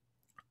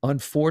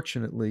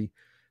 Unfortunately,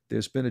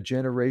 there's been a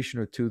generation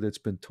or two that's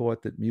been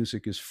taught that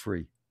music is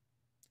free.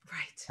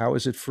 Right. How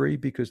is it free?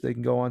 Because they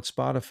can go on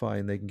Spotify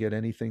and they can get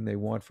anything they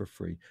want for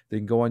free. They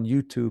can go on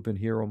YouTube and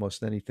hear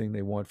almost anything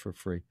they want for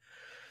free.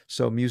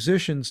 So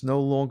musicians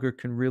no longer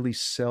can really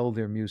sell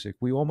their music.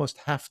 We almost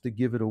have to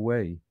give it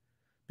away,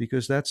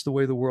 because that's the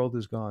way the world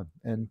has gone.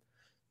 And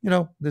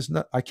there's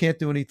not, I can't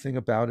do anything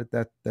about it.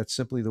 That's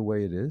simply the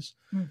way it is.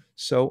 Mm.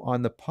 So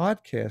on the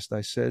podcast,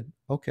 I said,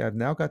 okay, I've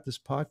now got this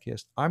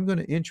podcast. I'm going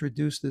to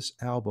introduce this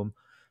album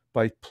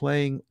by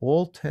playing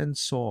all 10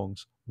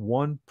 songs,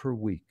 one per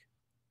week.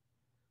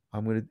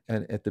 I'm going to,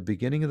 and at the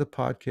beginning of the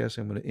podcast,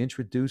 I'm going to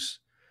introduce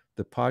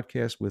the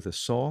podcast with a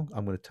song.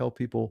 I'm going to tell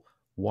people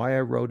why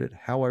I wrote it,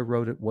 how I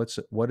wrote it,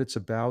 what it's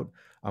about.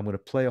 I'm going to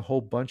play a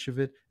whole bunch of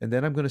it, and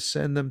then I'm going to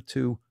send them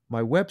to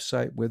my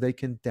website where they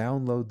can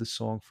download the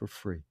song for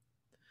free.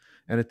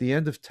 And at the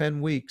end of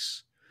 10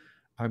 weeks,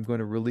 I'm going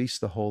to release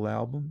the whole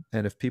album.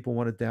 And if people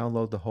want to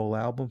download the whole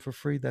album for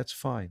free, that's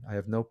fine. I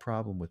have no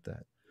problem with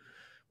that.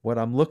 What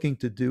I'm looking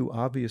to do,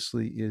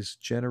 obviously, is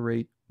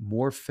generate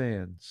more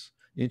fans,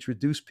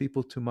 introduce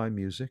people to my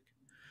music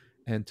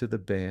and to the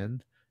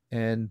band.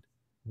 And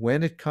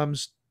when it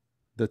comes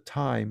the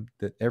time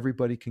that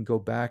everybody can go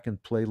back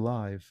and play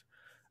live,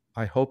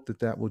 I hope that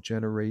that will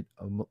generate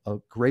a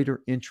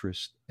greater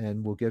interest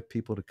and will get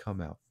people to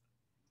come out.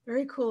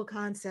 Very cool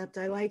concept.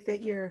 I like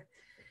that you're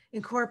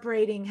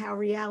incorporating how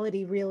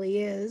reality really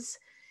is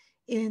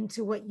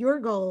into what your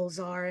goals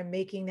are and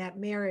making that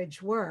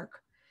marriage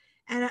work.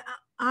 And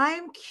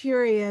I'm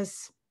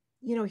curious,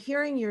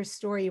 hearing your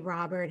story,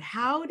 Robert,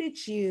 how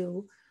did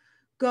you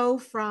go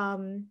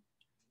from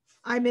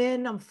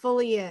I'm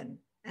fully in,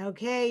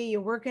 okay,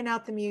 you're working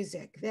out the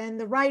music, then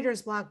the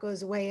writer's block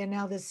goes away, and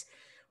now this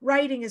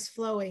writing is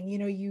flowing.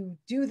 You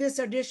do this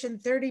audition,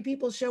 30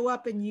 people show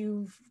up, and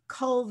you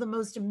cull the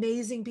most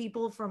amazing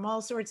people from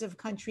all sorts of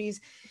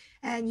countries,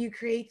 and you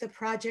create the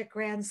Project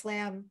Grand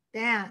Slam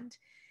band.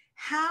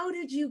 How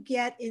did you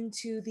get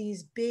into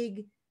these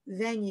big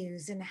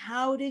venues, and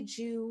how did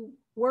you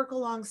work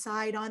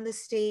alongside on the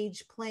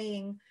stage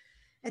playing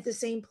at the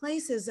same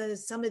places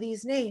as some of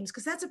these names?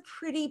 Because that's a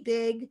pretty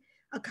big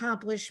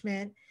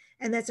accomplishment,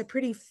 and that's a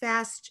pretty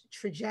fast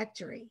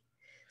trajectory.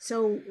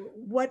 So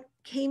what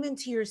came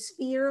into your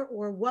sphere,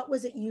 or what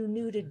was it you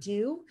knew to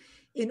do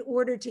in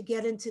order to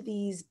get into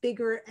these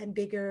bigger and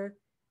bigger,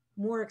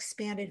 more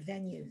expanded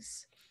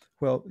venues?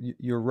 Well,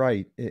 you're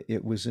right.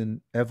 It was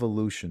an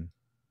evolution.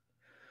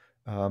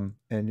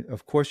 And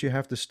of course, you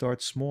have to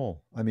start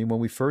small. I mean, when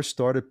we first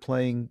started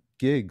playing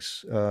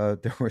gigs,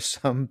 there were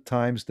some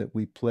times that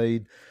we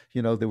played,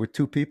 there were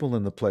two people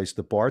in the place,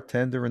 the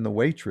bartender and the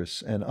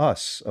waitress and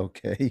us,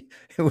 okay?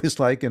 It was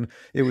like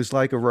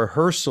a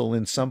rehearsal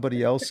in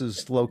somebody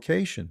else's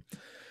location.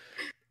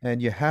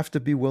 And you have to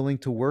be willing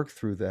to work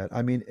through that.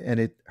 I mean, and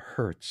it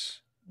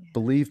hurts. Yeah.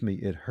 Believe me,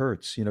 it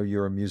hurts.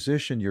 You're a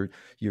musician.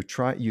 You're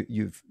trying.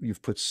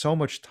 You've put so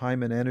much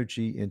time and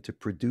energy into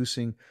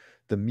producing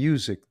the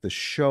music, the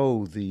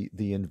show, the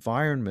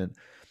environment,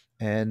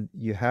 and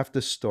you have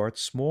to start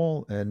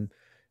small and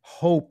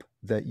hope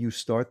that you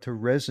start to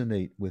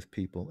resonate with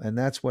people. And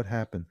that's what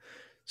happened.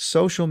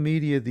 Social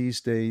media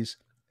these days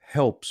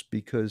helps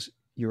because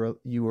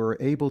you are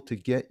able to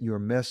get your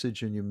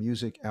message and your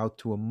music out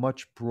to a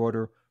much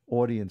broader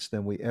audience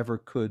than we ever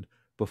could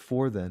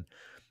before then.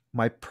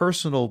 My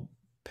personal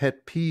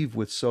pet peeve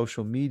with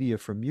social media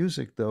for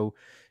music, though,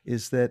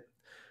 is that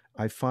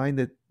I find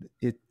that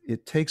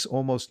it takes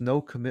almost no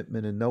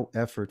commitment and no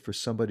effort for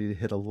somebody to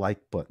hit a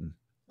like button,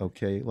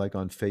 okay, like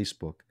on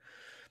Facebook.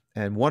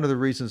 And one of the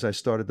reasons I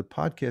started the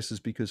podcast is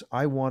because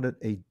I wanted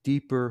a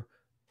deeper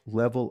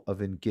level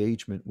of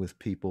engagement with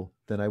people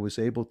than I was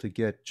able to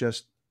get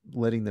just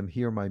letting them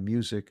hear my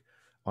music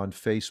on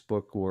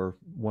Facebook or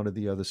one of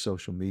the other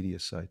social media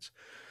sites.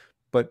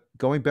 But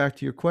going back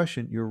to your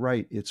question, you're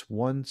right. It's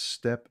one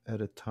step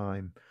at a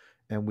time.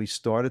 And we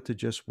started to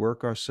just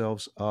work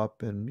ourselves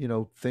up, and,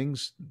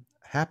 things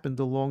happened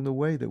along the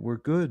way that were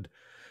good.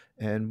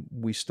 And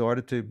we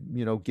started to,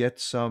 get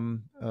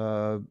some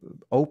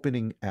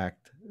opening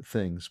act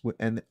things.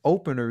 And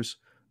openers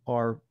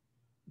are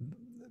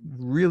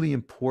really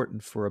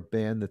important for a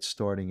band that's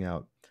starting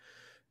out.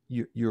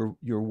 You're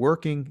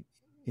working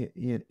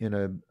in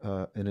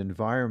an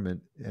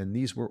environment, and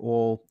these were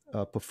all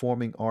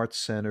performing arts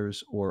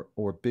centers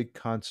or big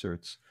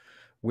concerts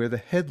where the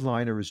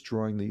headliner is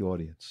drawing the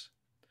audience,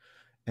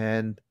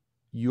 and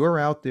you're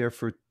out there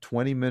for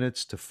 20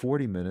 minutes to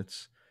 40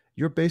 minutes.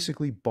 You're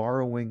basically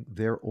borrowing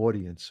their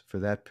audience for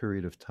that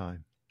period of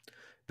time.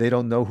 They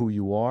don't know who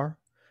you are.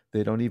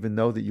 They don't even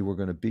know that you were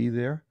going to be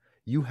there.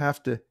 You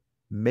have to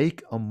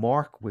make a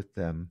mark with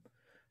them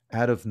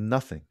out of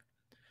nothing.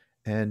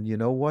 And you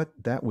know what?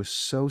 That was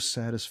so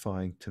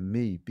satisfying to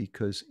me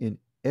because in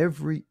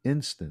every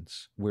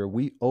instance where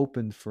we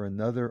opened for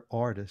another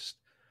artist,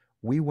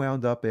 we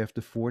wound up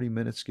after 40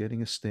 minutes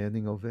getting a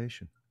standing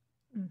ovation.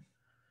 Mm.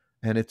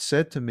 And it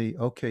said to me,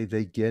 okay,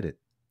 they get it.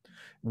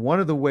 One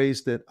of the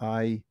ways that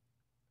I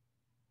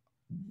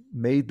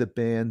made the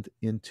band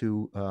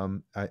into,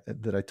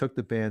 that I took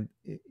the band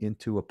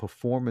into a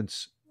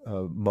performance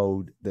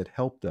mode that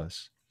helped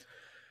us.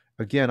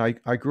 Again,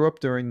 I grew up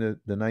during the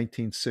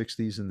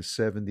 1960s and the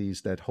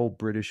 70s, that whole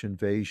British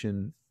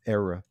invasion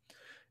era.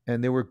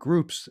 And there were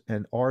groups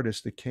and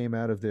artists that came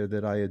out of there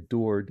that I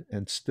adored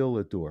and still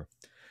adore.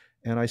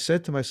 And I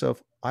said to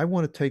myself, I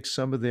want to take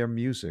some of their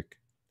music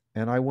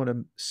and I want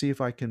to see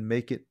if I can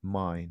make it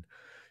mine.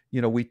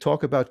 We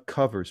talk about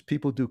covers.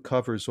 People do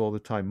covers all the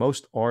time.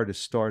 Most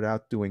artists start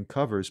out doing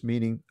covers,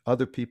 meaning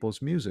other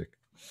people's music.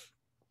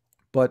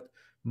 But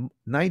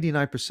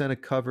 99%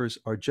 of covers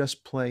are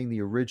just playing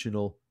the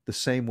original the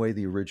same way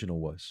the original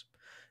was.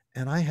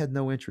 And I had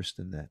no interest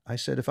in that. I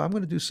said, if I'm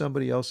going to do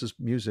somebody else's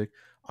music,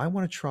 I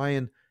want to try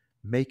and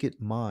make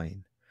it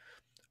mine.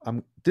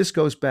 This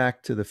goes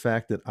back to the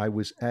fact that I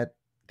was at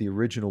the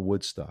original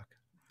Woodstock,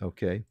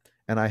 okay?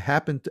 And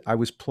I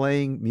was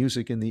playing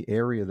music in the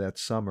area that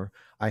summer.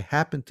 I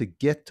happened to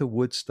get to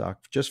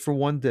Woodstock just for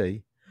one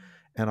day,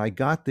 and I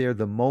got there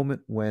the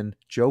moment when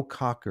Joe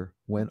Cocker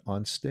went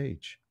on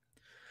stage.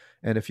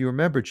 And if you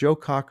remember, Joe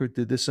Cocker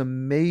did this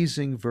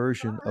amazing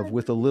version of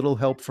With a Little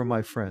Help from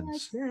My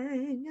Friends.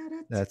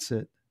 That's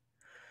it.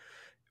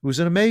 It was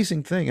an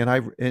amazing thing.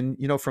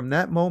 And from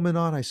that moment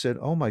on, I said,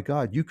 oh my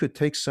God, you could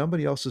take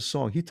somebody else's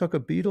song. He took a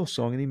Beatles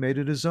song and he made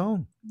it his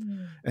own.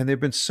 And there have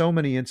been so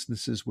many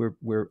instances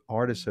where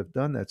artists have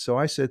done that. So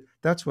I said,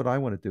 that's what I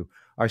want to do.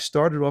 I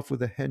started off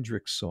with a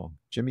Hendrix song,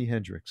 Jimi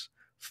Hendrix,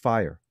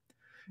 Fire.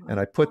 And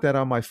I put that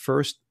on my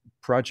first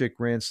Project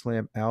Grand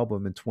Slam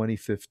album in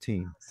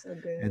 2015. So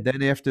good. And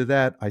then after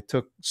that, I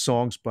took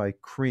songs by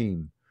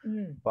Cream,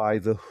 by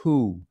The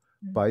Who,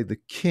 by the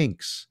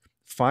Kinks,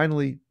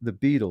 finally the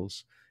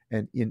Beatles.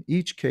 And in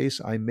each case,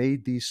 I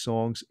made these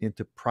songs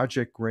into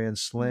Project Grand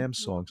Slam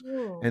songs.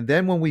 And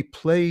then when we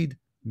played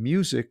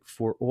music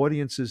for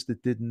audiences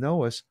that didn't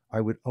know us,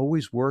 I would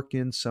always work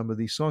in some of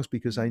these songs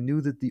because I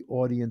knew that the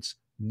audience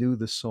knew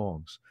the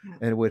songs.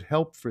 And it would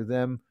help for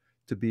them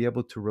to be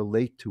able to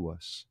relate to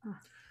us.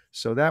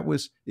 So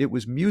it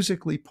was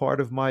musically part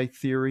of my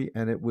theory,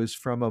 and it was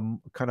from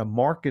a kind of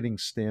marketing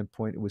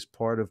standpoint, it was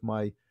part of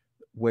my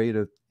way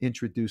to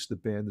introduce the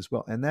band as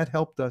well. And that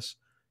helped us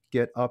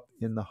get up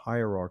in the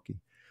hierarchy.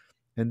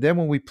 And then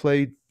when we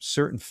played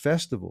certain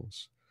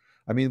festivals,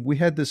 I mean, we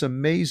had this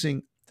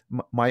amazing,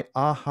 my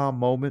aha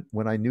moment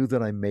when I knew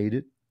that I made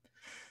it.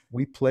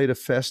 We played a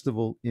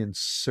festival in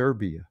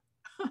Serbia.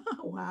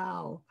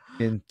 Wow.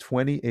 In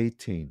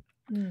 2018.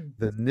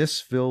 The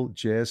Nisville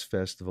Jazz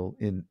Festival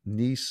in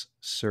Nice,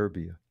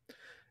 Serbia.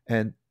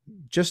 And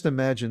just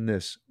imagine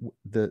this,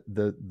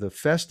 the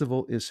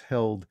festival is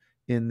held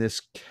in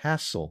this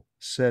castle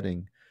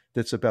setting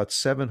that's about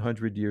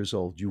 700 years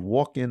old. You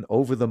walk in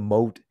over the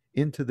moat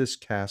into this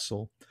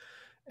castle,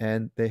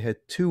 and they had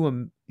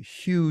two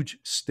huge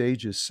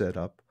stages set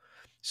up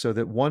so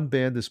that one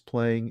band is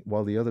playing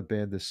while the other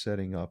band is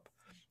setting up.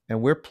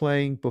 And we're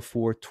playing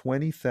before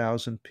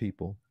 20,000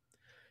 people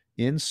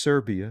in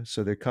Serbia.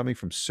 So they're coming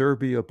from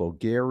Serbia,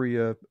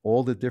 Bulgaria,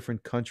 all the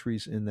different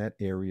countries in that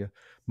area.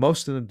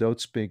 Most of them don't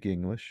speak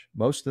English.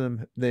 Most of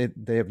them,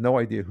 they have no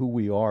idea who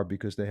we are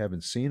because they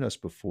haven't seen us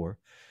before.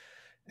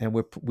 And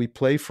we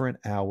play for an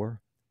hour,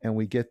 and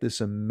we get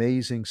this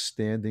amazing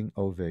standing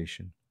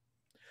ovation.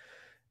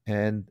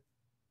 And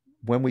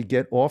when we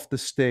get off the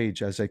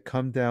stage, as I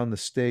come down the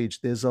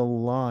stage, there's a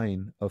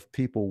line of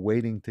people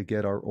waiting to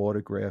get our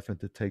autograph and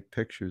to take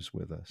pictures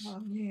with us. Oh,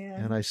 man.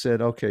 And I said,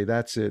 okay,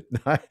 that's it.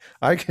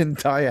 I can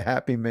die a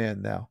happy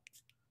man now.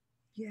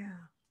 Yeah.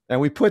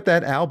 And we put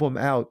that album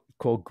out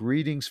called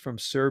Greetings from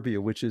Serbia,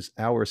 which is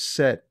our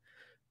set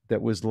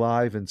that was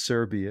live in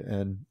Serbia.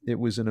 And it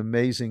was an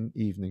amazing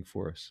evening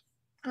for us.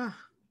 Oh,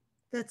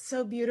 that's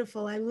so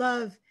beautiful. I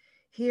love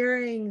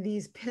hearing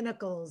these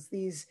pinnacles,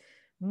 these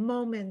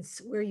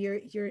moments where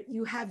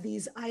you have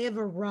these, I have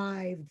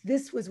arrived.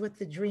 This was what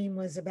the dream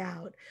was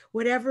about.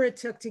 Whatever it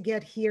took to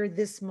get here,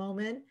 this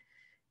moment,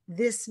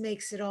 this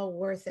makes it all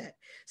worth it.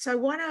 So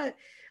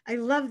I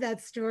love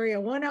that story. I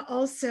want to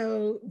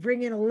also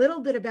bring in a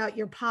little bit about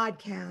your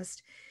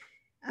podcast,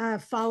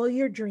 Follow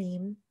Your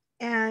Dream.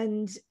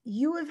 And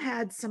you have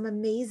had some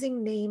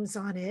amazing names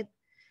on it.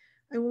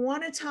 I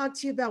want to talk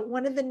to you about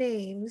one of the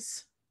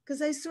names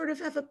because I sort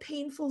of have a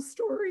painful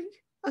story,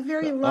 a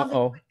very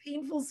loving but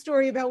painful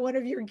story about one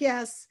of your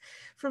guests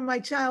from my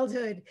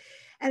childhood.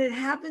 And it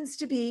happens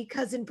to be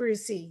Cousin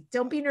Brucey.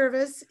 Don't be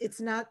nervous.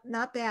 It's not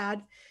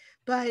bad,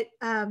 but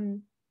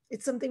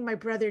it's something my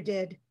brother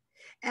did.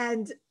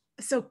 And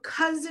so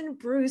Cousin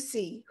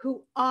Brucey,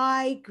 who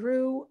I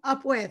grew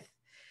up with,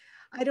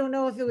 I don't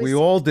know if it was. We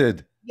all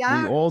did.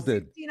 Yeah. We all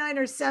did. 69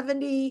 or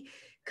 70.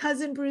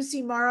 Cousin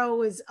Brucey Morrow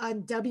was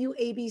on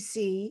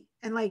WABC,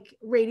 and like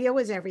radio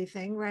was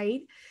everything,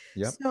 right?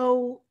 Yep.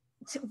 So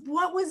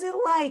what was it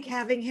like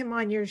having him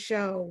on your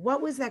show?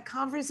 What was that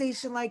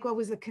conversation like? What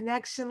was the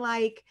connection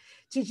like?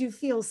 Did you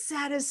feel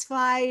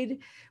satisfied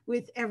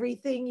with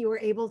everything you were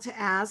able to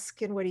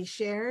ask and what he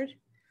shared?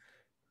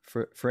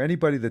 For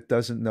anybody that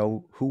doesn't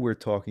know who we're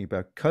talking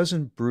about,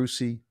 Cousin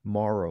Brucey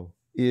Morrow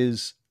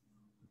is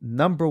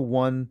number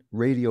one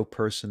radio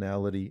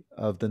personality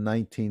of the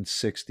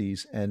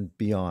 1960s and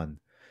beyond.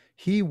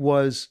 He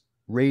was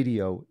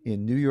radio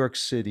in New York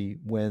City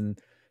when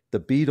the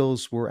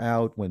Beatles were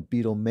out, when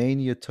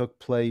Beatlemania took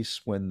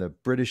place, when the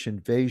British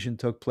invasion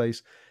took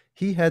place.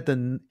 He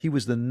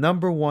was the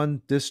number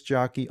one disc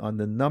jockey on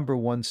the number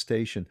one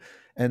station.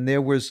 And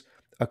there was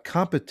a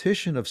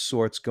competition of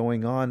sorts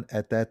going on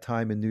at that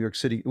time in New York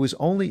City. It was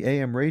only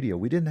AM radio.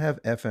 We didn't have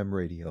FM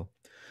radio.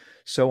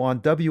 So on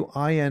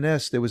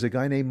WINS, there was a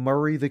guy named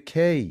Murray the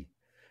K.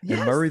 Yes.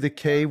 And Murray the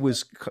K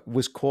was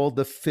called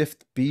the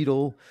fifth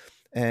Beatle.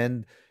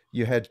 and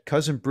you had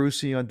Cousin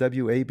Brucey on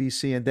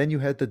WABC, and then you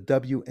had the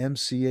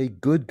WMCA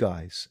Good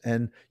Guys.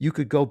 And you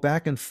could go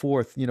back and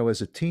forth,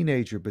 as a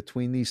teenager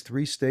between these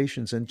three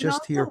stations and And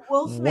just hear also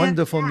Wolfman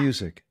wonderful Jack.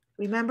 music.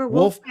 Remember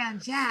Wolf, Wolfman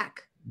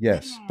Jack?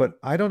 yes, Man. but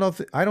I don't know.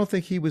 I don't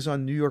think he was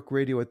on New York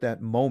radio at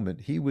that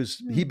moment. He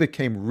Hmm.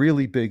 became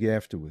really big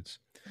afterwards.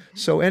 Okay.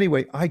 So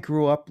anyway, I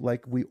grew up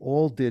like we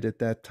all did at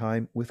that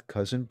time with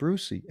Cousin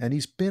Brucey, and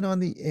he's been on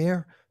the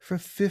air for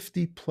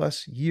 50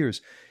 plus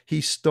years.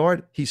 He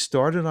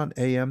started on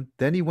AM,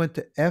 then he went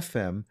to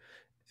FM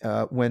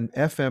when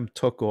FM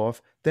took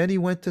off. Then he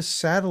went to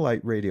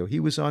satellite radio. He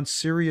was on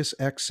Sirius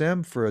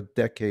XM for a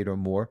decade or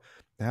more.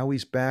 Now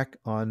he's back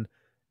on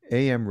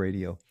AM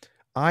radio.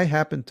 I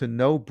happen to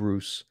know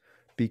Bruce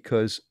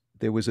because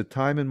there was a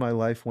time in my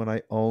life when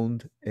I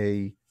owned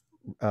a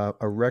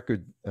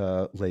record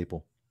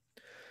label,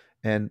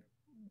 and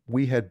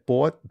we had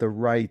bought the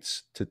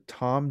rights to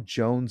Tom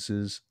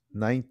Jones's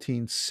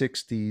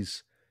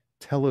 1960s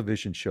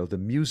television show, the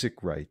music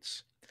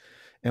rights.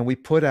 And we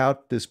put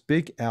out this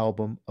big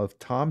album of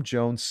Tom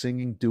Jones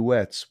singing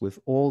duets with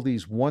all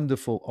these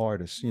wonderful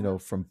artists,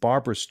 from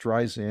Barbara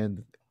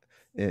Streisand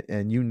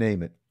and you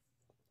name it.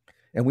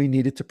 And we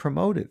needed to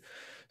promote it.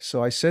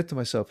 So I said to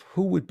myself,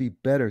 who would be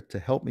better to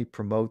help me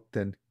promote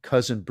than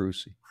Cousin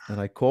Brucey?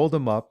 And I called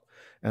him up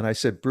and I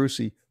said,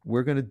 Brucey,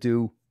 we're going to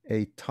do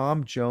a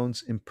Tom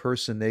Jones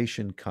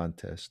impersonation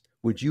contest.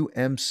 Would you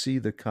MC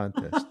the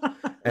contest?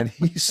 And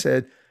he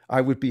said,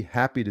 I would be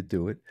happy to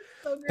do it.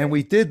 So And great.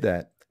 we did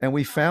that. And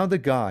we found a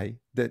guy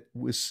that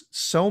was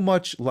so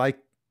much like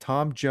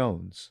Tom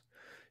Jones.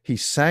 He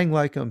sang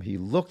like him. He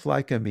looked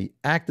like him. He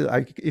acted.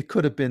 It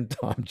could have been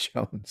Tom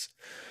Jones.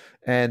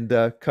 And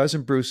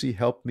Cousin Brucey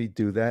helped me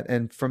do that.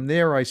 And from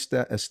there, I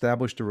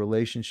established a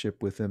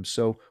relationship with him.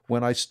 So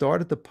when I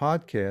started the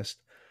podcast,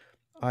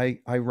 I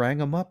rang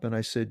him up and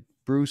I said,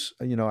 Bruce,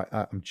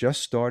 I'm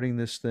just starting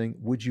this thing.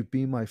 Would you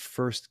be my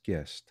first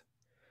guest?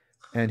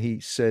 And he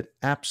said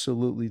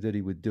absolutely that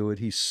he would do it.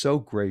 He's so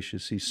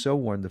gracious. He's so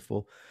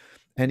wonderful.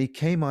 And he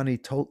came on, he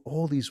told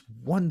all these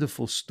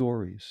wonderful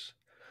stories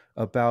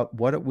about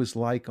what it was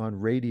like on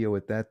radio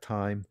at that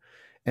time.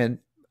 And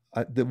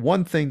the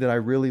one thing that I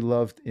really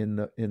loved in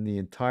the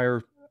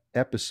entire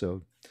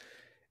episode,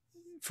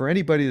 for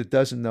anybody that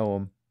doesn't know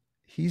him,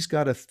 he's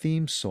got a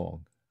theme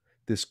song,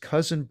 this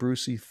Cousin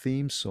Brucey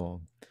theme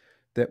song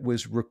that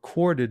was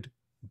recorded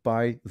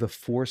by the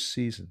Four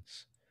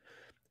Seasons.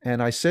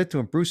 And I said to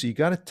him, Brucey, you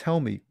got to tell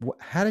me,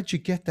 how did you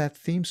get that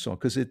theme song?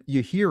 Because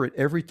you hear it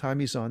every time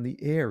he's on the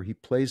air. He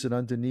plays it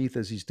underneath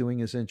as he's doing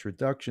his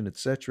introduction,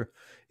 etc.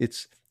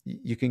 It's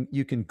you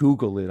can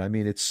Google it. I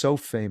mean, it's so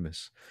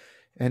famous.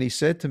 And he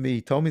said to me,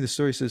 he told me the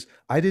story. He says,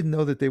 I didn't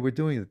know that they were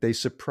doing it. They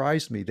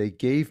surprised me. They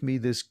gave me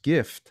this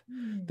gift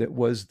Hmm. that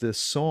was the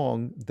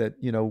song that,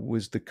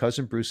 was the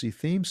Cousin Brucey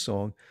theme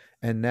song.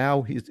 And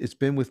now it's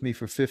been with me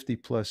for 50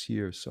 plus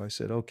years. So I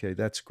said, okay,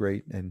 that's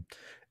great. And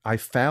I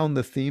found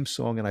the theme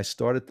song and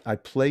I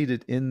played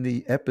it in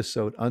the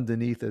episode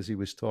underneath as he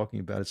was talking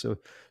about it. So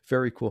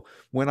very cool.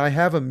 When I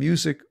have a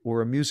music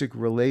or a music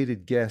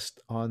related guest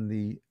on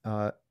the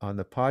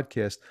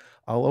podcast,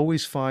 I'll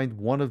always find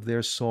one of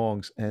their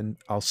songs and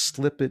I'll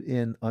slip it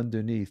in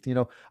underneath.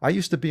 I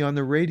used to be on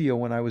the radio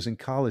when I was in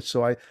college,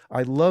 so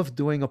I love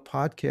doing a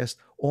podcast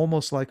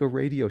almost like a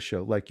radio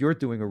show, like you're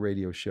doing a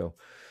radio show.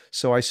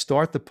 So I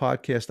start the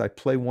podcast, I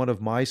play one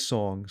of my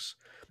songs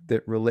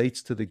that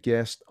relates to the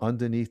guest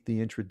underneath the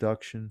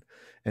introduction.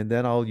 And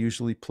then I'll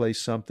usually play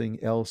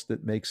something else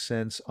that makes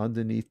sense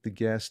underneath the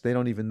guest. They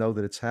don't even know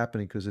that it's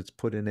happening because it's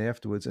put in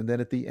afterwards. And then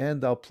at the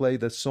end, I'll play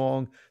the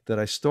song that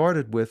I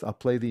started with. I'll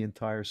play the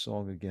entire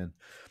song again.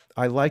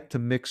 I like to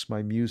mix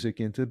my music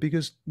into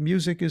because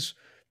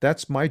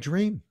that's my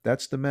dream.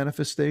 That's the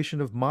manifestation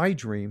of my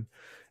dream.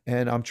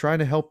 And I'm trying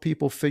to help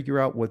people figure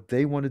out what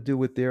they want to do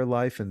with their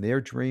life and their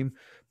dream.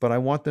 But I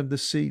want them to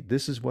see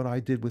this is what I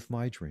did with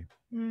my dream.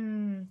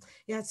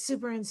 Yeah, it's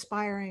super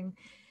inspiring.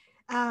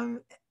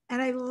 Um,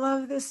 and I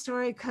love this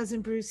story,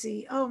 Cousin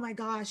Brucey. Oh my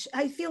gosh.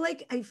 I feel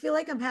like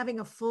I'm having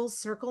a full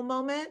circle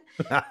moment.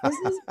 This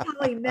is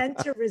probably meant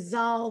to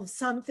resolve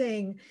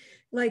something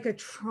like a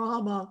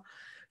trauma.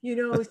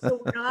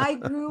 So when I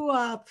grew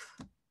up,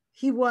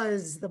 he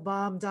was the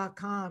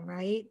bomb.com,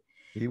 right?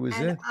 He was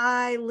And it.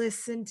 I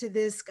listened to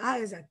this guy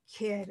as a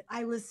kid.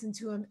 I listened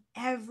to him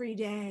every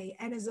day.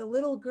 And as a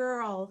little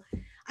girl,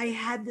 I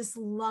had this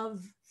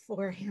love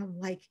for him,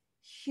 like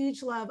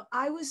huge love.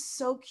 I was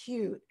so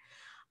cute.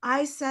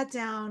 I sat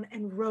down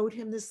and wrote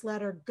him this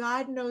letter.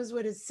 God knows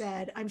what it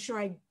said. I'm sure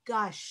I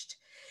gushed,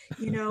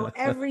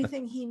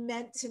 everything he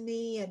meant to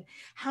me and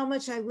how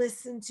much I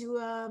listened to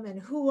him and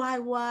who I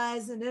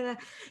was. And then,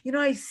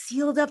 I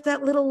sealed up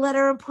that little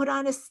letter and put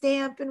on a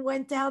stamp and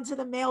went down to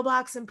the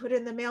mailbox and put it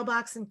in the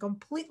mailbox and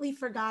completely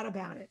forgot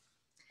about it.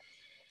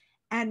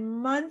 And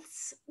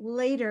months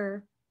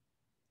later,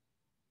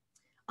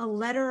 a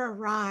letter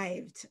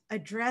arrived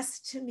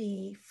addressed to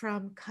me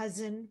from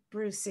Cousin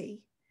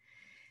Brucey.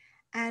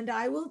 And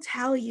I will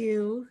tell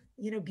you,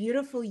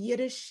 beautiful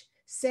Yiddish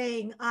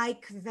saying, I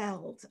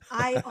kveld.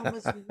 I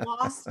almost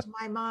lost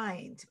my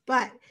mind.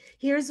 But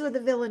here's where the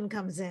villain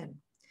comes in.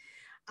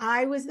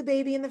 I was the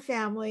baby in the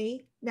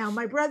family. Now,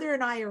 my brother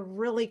and I are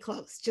really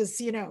close. Just,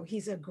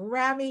 he's a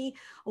Grammy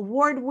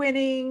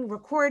award-winning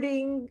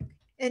recording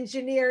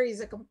engineer. He's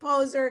a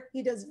composer.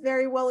 He does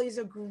very well. He's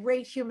a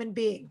great human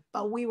being,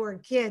 but we were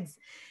kids.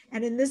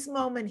 And in this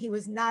moment, he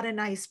was not a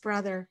nice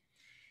brother.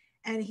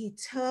 And he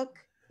took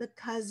the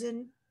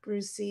cousin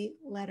Brucey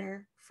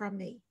letter from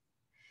me.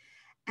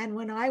 And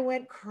when I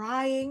went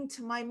crying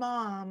to my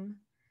mom,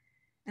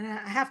 and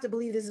I have to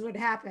believe this is what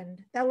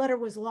happened, that letter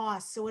was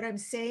lost. So what I'm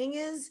saying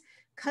is,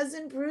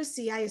 Cousin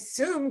Brucey, I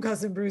assume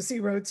Cousin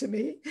Brucey wrote to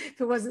me. If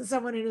it wasn't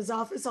someone in his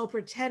office, I'll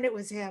pretend it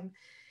was him.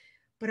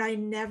 But I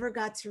never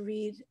got to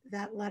read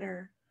that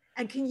letter.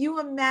 And can you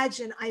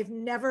imagine? I've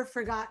never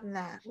forgotten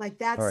that. Like, All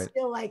that's right.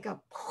 still like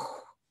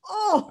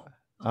oh.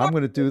 I'm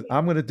going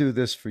to do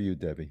this for you,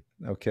 Debbie,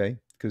 okay?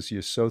 Because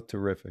you're so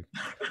terrific.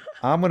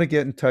 I'm going to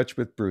get in touch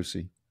with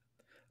Brucey.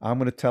 I'm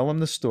going to tell him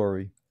the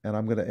story, and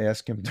I'm going to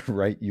ask him to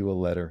write you a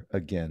letter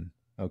again,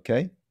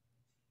 okay?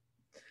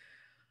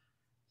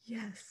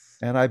 Yes.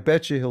 And I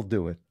bet you he'll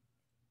do it.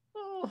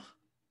 Oh,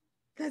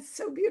 that's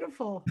so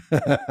beautiful.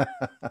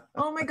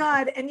 Oh my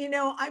God. And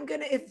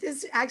if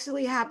this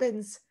actually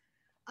happens,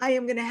 I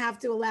am going to have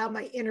to allow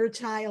my inner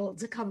child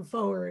to come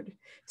forward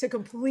to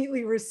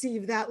completely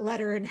receive that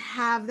letter and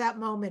have that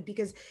moment,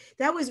 because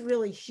that was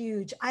really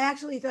huge. I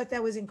actually thought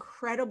that was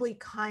incredibly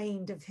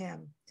kind of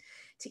him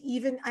to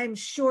even, I'm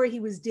sure he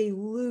was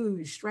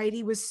deluged, right?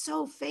 He was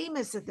so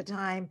famous at the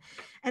time.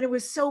 And it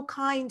was so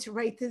kind to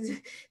write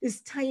this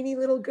tiny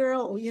little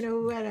girl,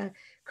 who had a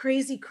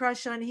crazy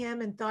crush on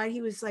him and thought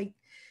he was like,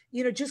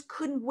 just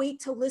couldn't wait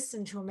to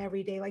listen to him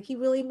every day. Like, he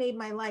really made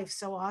my life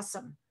so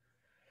awesome.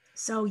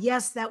 So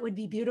yes, that would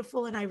be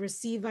beautiful. And I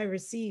receive.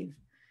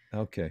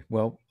 Okay.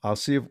 Well, I'll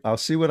see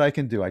what I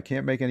can do. I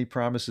can't make any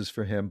promises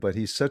for him, but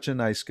he's such a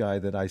nice guy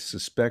that I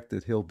suspect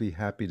that he'll be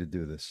happy to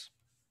do this.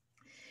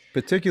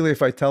 Particularly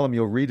if I tell him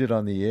you'll read it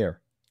on the air.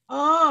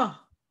 Oh,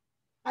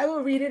 I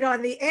will read it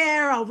on the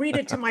air. I'll read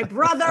it to my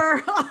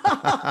brother.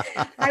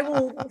 I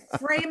will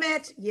frame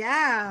it.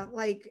 Yeah.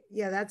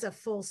 That's a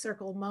full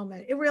circle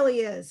moment. It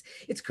really is.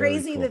 It's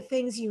crazy, Cool. the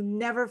things you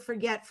never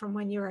forget from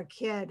when you're a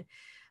kid,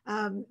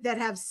 that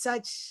have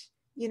such,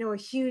 a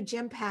huge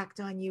impact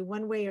on you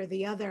one way or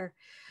the other.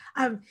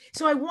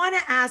 So I want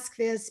to ask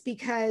this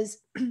because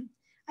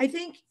I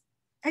think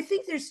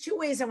there's two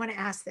ways I want to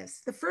ask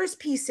this. The first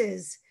piece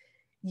is,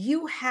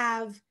 you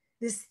have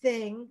this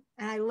thing,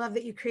 and I love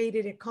that you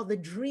created it, called the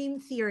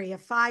dream theory, a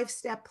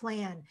 5-step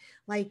plan.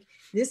 Like,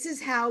 this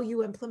is how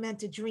you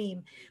implement a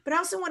dream. But I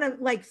also want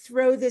to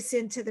throw this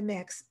into the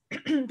mix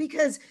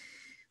because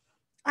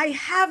I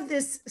have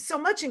this so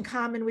much in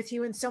common with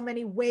you in so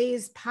many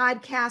ways.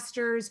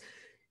 Podcasters,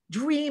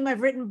 dream. I've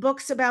written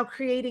books about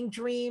creating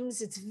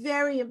dreams. It's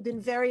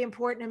been very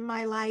important in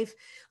my life.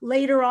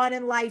 Later on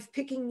in life,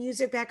 picking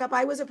music back up.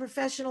 I was a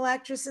professional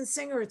actress and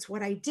singer. It's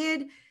what I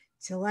did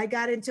till I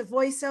got into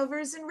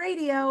voiceovers and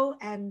radio,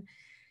 and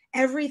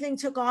everything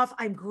took off.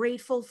 I'm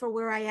grateful for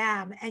where I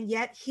am. And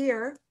yet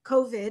here,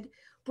 COVID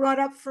brought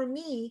up for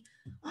me,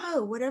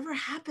 oh, whatever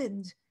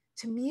happened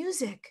to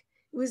music?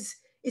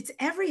 It's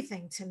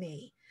everything to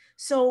me.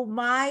 So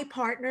my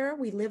partner,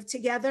 we lived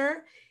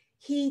together.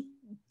 He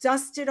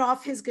dusted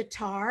off his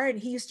guitar, and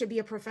he used to be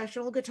a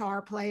professional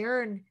guitar player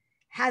and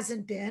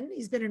hasn't been.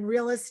 He's been in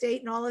real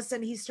estate, and all of a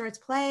sudden he starts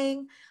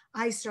playing.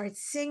 I start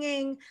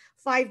singing.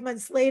 5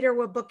 months later,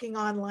 we're booking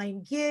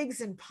online gigs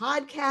and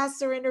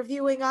podcasts are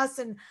interviewing us.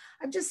 And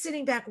I'm just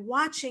sitting back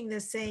watching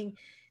this saying,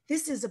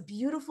 this is a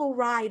beautiful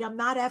ride. I'm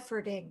not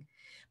efforting.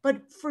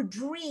 But for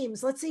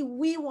dreams, let's say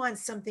we want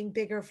something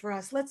bigger for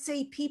us. Let's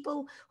say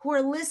people who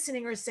are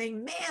listening are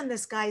saying, man,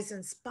 this guy's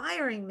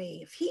inspiring me.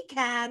 If he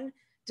can, ...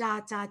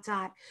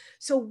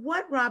 So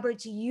what, Robert,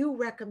 do you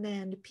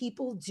recommend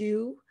people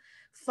do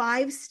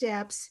 5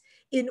 steps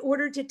in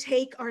order to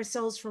take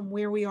ourselves from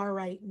where we are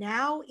right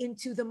now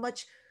into the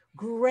much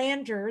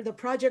grander, the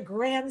Project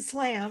Grand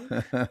Slam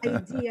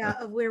idea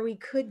of where we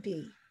could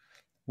be?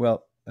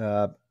 Well,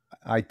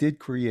 I did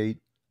create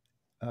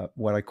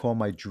what I call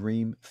my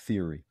dream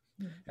theory.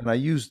 And I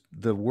used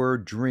the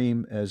word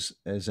dream as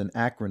an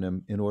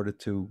acronym in order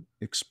to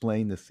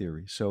explain the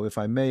theory. So if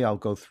I may, I'll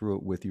go through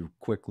it with you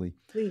quickly.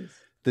 Please.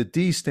 The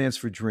D stands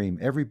for dream.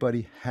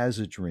 Everybody has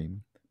a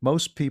dream.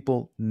 Most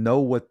people know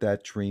what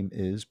that dream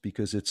is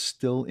because it's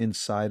still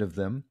inside of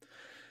them.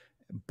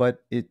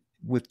 But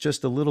with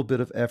just a little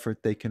bit of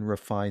effort, they can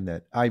refine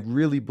that. I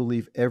really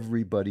believe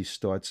everybody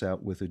starts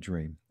out with a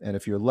dream. And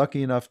if you're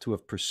lucky enough to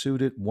have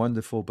pursued it,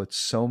 wonderful, but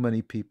so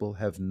many people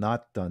have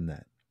not done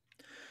that.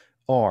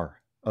 R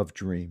of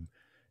dream.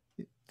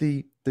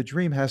 The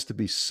dream has to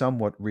be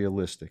somewhat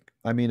realistic.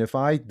 I mean, if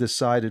I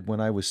decided when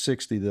I was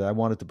 60 that I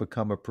wanted to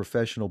become a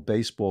professional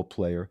baseball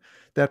player,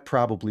 that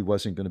probably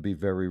wasn't going to be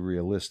very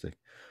realistic.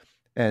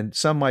 And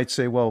some might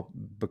say, well,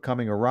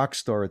 becoming a rock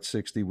star at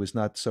 60 was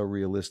not so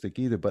realistic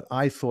either, but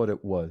I thought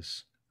it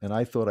was, and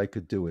I thought I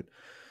could do it.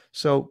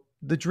 So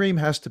the dream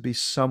has to be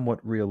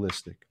somewhat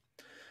realistic.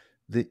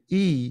 The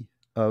E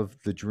of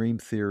the dream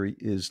theory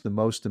is the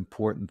most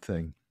important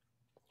thing.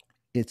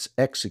 It's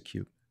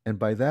execute. And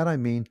by that I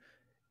mean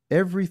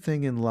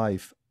everything in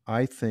life,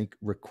 I think,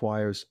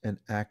 requires an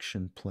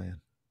action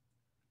plan.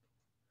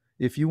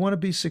 If you want to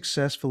be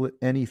successful at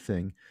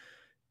anything,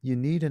 you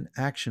need an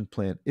action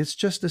plan. It's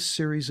just a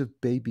series of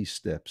baby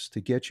steps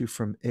to get you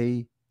from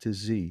A to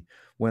Z.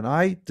 When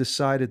I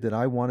decided that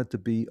I wanted to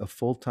be a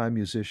full time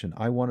musician,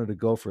 I wanted to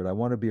go for it. I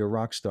want to be a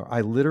rock star.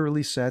 I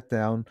literally sat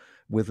down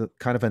with a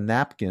kind of a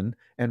napkin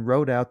and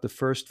wrote out the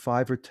first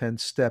 5 or 10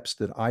 steps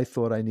that I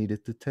thought I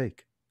needed to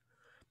take.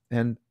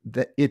 And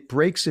that it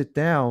breaks it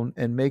down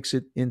and makes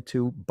it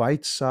into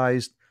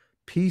bite-sized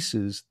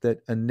pieces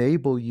that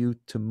enable you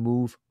to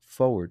move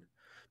forward,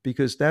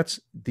 because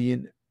that's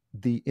the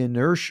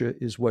inertia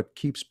is what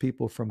keeps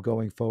people from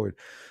going forward.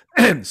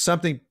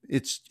 Something,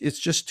 it's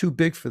just too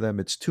big for them,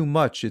 it's too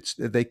much, it's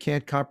they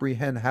can't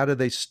comprehend. How do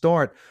they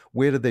start?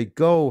 Where do they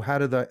go? How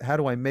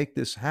do I make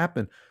this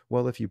happen?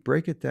 Well, if you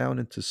break it down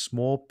into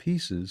small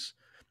pieces,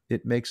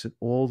 it makes it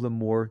all the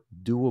more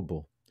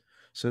doable.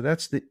 So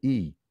that's the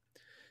E.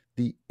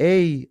 The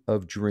A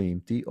of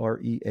dream,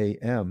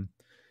 DREAM,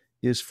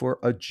 is for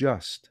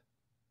adjust.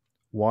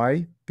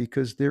 Why?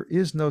 Because there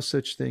is no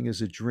such thing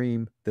as a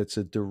dream that's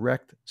a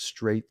direct,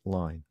 straight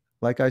line.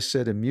 Like I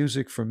said, in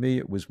music, for me,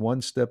 it was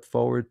 1 step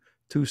forward,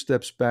 2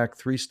 steps back,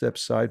 3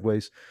 steps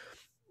sideways.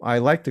 I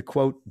like to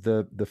quote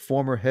the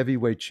former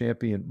heavyweight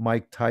champion,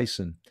 Mike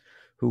Tyson,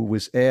 who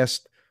was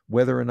asked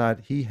whether or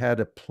not he had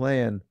a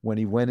plan when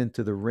he went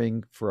into the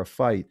ring for a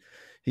fight.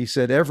 He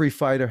said, every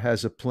fighter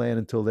has a plan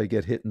until they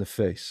get hit in the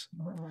face.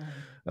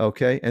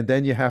 Okay. And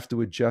then you have to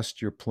adjust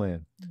your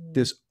plan.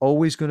 There's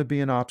always going to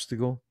be an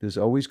obstacle. There's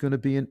always going to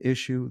be an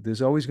issue.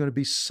 There's always going to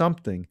be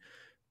something.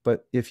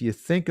 But if you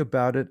think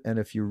about it and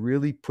if you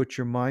really put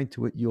your mind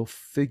to it, you'll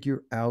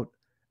figure out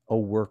a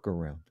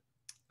workaround.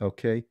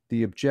 Okay.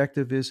 The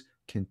objective is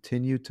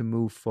continue to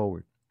move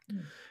forward.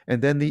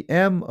 And then the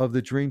M of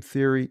the dream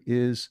theory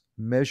is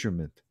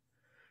measurement.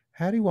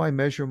 How do I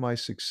measure my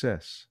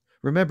success?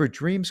 Remember,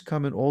 dreams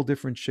come in all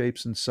different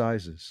shapes and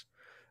sizes.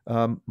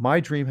 My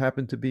dream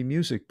happened to be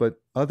music,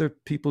 but other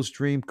people's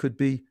dream could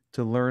be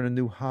to learn a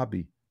new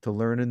hobby, to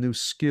learn a new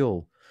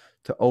skill,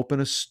 to open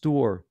a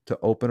store, to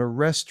open a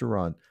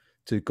restaurant,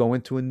 to go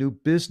into a new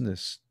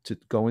business, to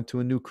go into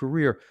a new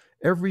career.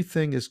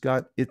 Everything has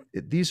got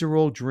these are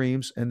all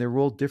dreams, and they're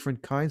all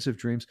different kinds of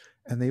dreams,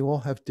 and they all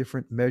have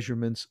different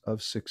measurements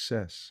of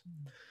success.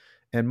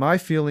 And my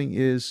feeling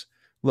is,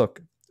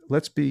 look,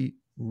 let's be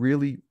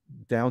really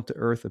down to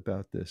earth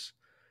about this.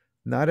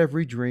 Not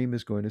every dream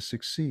is going to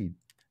succeed.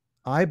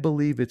 I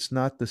believe it's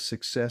not the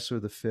success or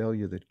the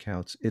failure that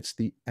counts. It's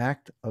the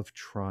act of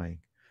trying.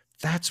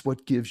 That's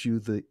what gives you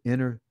the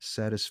inner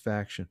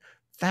satisfaction.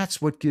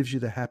 That's what gives you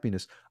the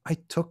happiness. I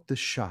took the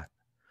shot.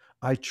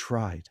 I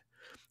tried.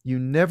 You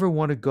never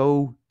want to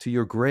go to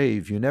your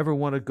grave. You never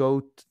want to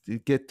go to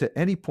get to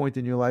any point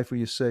in your life where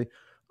you say,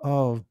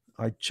 oh,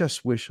 I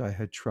just wish I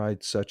had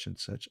tried such and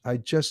such. I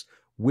just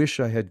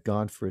wish I had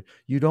gone for it.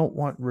 You don't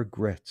want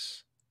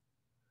regrets.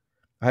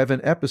 I have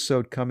an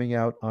episode coming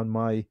out on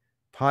my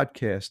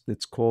podcast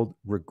that's called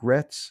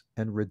Regrets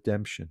and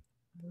Redemption.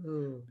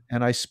 Ooh.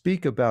 And I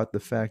speak about the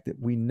fact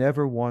that we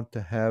never want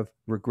to have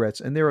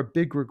regrets. And there are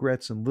big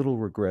regrets and little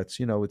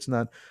regrets. You know, it's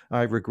not,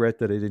 I regret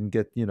that I didn't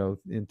get,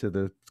 into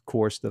the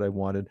course that I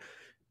wanted.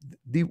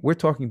 We're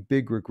talking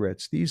big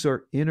regrets. These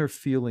are inner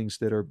feelings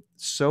that are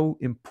so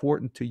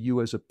important to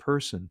you as a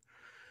person,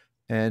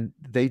 and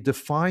they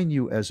define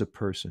you as a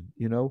person.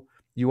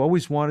 You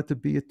always wanted to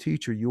be a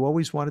teacher, you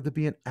always wanted to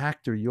be an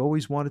actor, you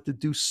always wanted to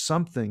do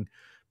something,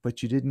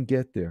 but you didn't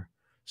get there.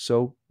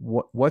 So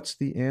what's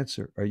the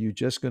answer? Are you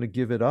just going to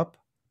give it up?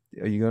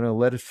 Are you going to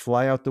let it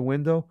fly out the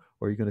window,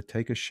 or are you going to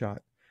take a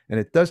shot? And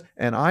it does,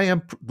 and I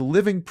am the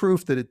living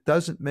proof that it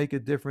doesn't make a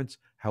difference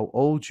how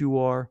old you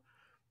are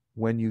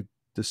when you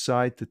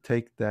decide to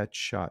take that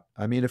shot.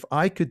 I mean, if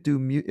I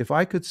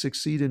could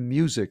succeed in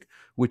music,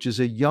 which is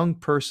a young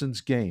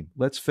person's game,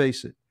 let's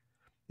face it,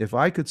 if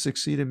I could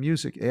succeed in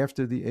music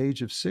after the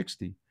age of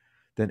 60,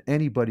 then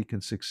anybody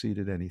can succeed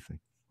at anything.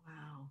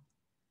 Wow.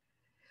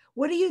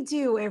 What do you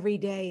do every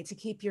day to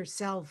keep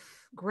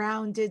yourself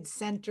grounded,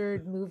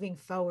 centered, moving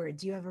forward?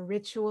 Do you have a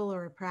ritual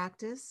or a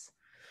practice?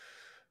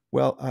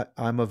 Well,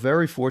 I'm a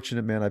very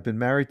fortunate man. I've been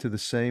married to the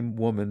same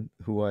woman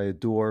who I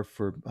adore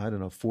for, I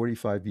don't know,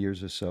 45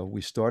 years or so. We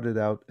started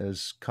out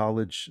as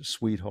college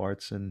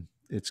sweethearts, and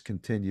it's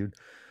continued.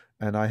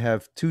 And I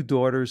have 2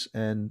 daughters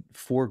and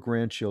 4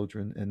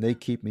 grandchildren, and they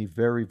keep me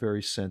very,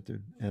 very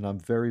centered. And I'm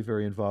very,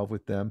 very involved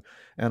with them.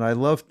 And I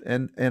love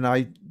and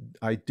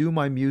I do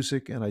my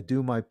music and I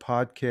do my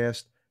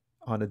podcast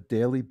on a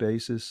daily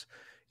basis.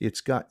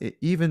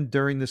 Even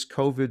during this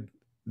COVID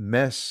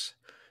mess,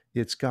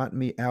 it's gotten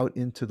me out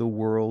into the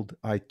world.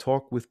 I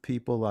talk with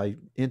people, I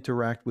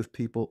interact with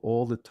people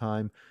all the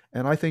time.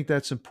 And I think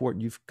that's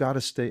important. You've got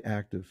to stay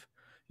active.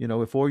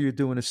 If all you're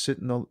doing is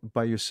sitting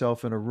by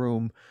yourself in a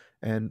room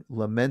and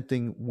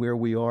lamenting where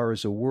we are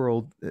as a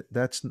world,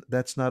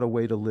 that's not a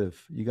way to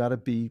live. You got to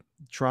be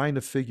trying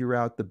to figure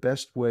out the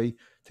best way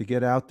to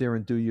get out there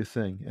and do your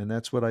thing, and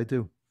that's what I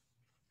do.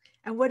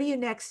 And what do you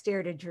next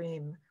dare to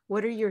dream?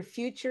 What are your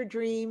future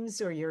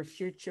dreams or your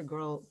future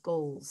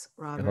goals,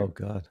 Oh Robert?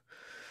 God.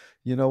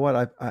 You know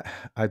what?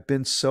 I've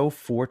been so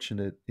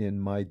fortunate in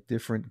my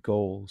different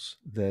goals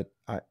that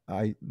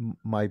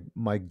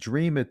my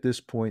dream at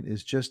this point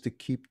is just to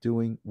keep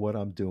doing what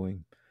I'm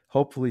doing.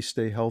 Hopefully,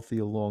 stay healthy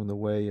along the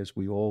way, as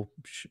we all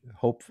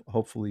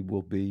hopefully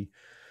will be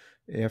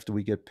after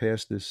we get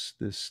past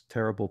this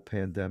terrible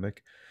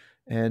pandemic.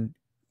 And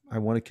I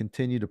want to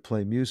continue to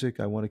play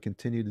music. I want to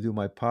continue to do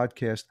my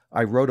podcast.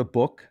 I wrote a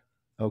book,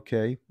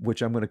 okay,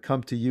 which I'm going to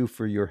come to you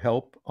for your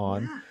help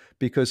on, Yeah,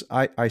 because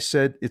I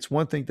said it's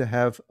one thing to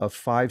have a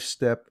 5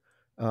 step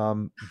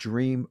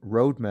dream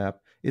roadmap.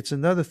 It's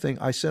another thing.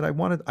 I said I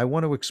want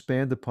to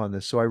expand upon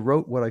this. So I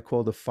wrote what I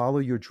call the Follow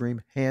Your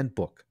Dream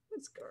Handbook.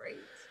 that's great.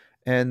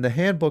 And the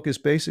handbook is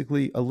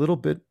basically a little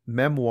bit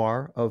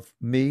memoir of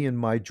me and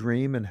my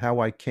dream and how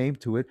I came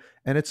to it.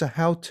 And it's a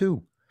how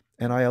to.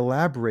 And I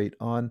elaborate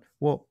on,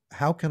 well,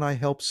 how can I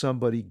help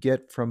somebody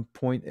get from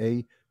point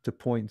A to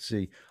point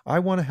Z? I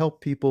want to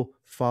help people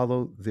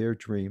follow their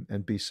dream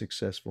and be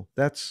successful.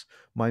 That's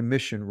my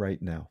mission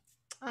right now.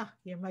 Ah,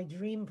 you're my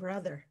dream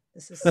brother.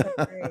 This is so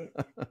great.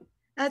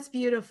 That's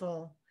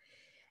beautiful.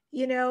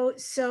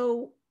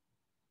 So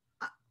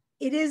uh,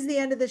 it is the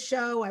end of the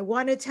show. I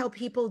want to tell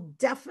people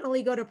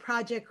definitely go to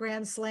Project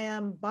Grand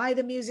Slam, buy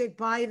the music,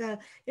 buy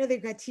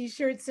they've got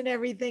t-shirts and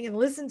everything, and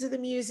listen to the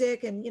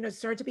music and,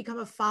 start to become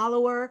a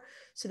follower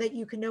so that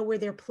you can know where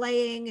they're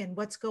playing and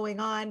what's going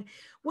on.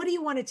 What do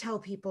you want to tell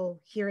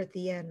people here at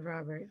the end,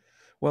 Robert?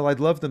 Well, I'd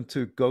love them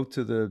to go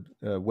to the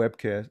the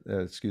website,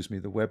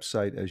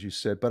 as you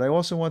said, but I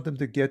also want them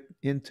to get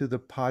into the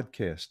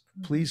podcast.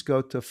 Mhm. Please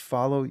go to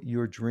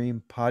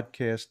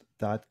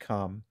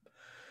followyourdreampodcast.com.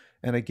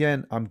 And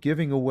again, I'm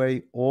giving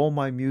away all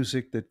my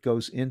music that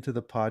goes into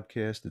the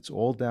podcast. It's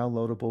all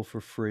downloadable for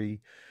free.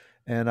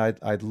 And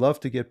I'd love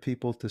to get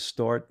people to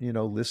start,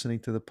 listening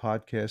to the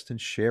podcast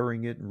and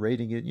sharing it and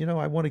rating it.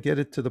 I want to get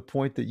it to the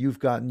point that you've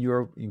gotten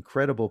your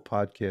incredible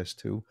podcast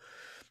to.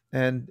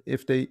 And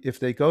if they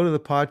go to the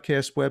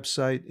podcast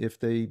website, if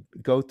they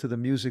go to the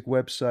music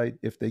website,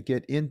 if they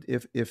get in,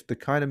 if the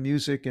kind of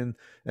music and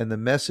the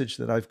message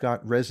that I've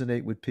got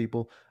resonate with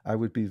people, I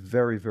would be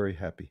very, very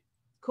happy.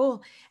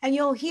 Cool. And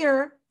you'll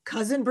hear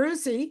cousin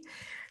Brucey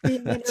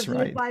being That's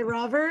interviewed right. by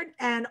Robert.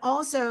 And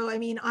also, I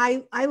mean,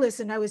 I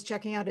listened, I was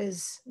checking out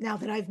now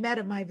that I've met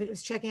him, I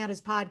was checking out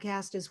his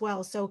podcast as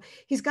well. So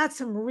he's got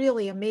some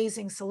really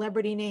amazing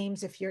celebrity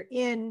names. If you're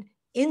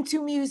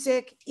into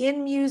music,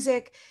 in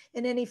music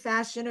in any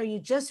fashion, or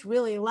you just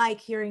really like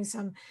hearing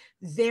some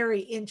very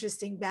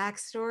interesting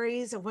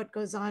backstories of what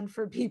goes on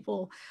for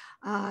people,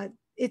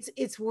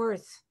 it's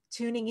worth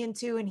tuning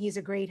into. And he's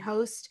a great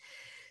host.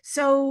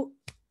 So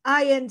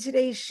I end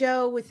today's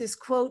show with this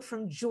quote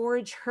from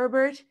George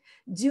Herbert.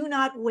 Do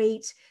not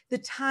wait. The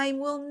time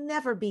will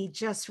never be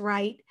just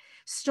right.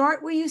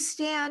 Start where you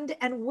stand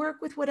and work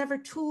with whatever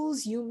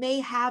tools you may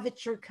have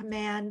at your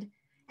command,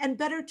 and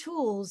better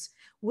tools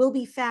will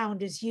be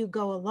found as you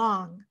go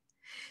along.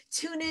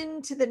 Tune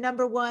in to the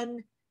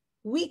 #1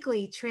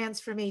 weekly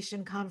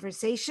transformation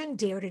conversation,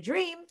 Dare to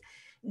Dream.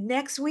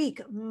 Next week,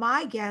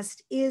 my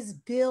guest is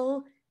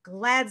Bill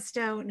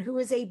Gladstone, who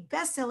is a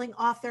best-selling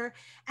author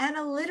and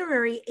a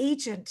literary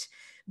agent.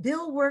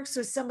 Bill works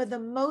with some of the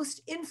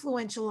most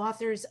influential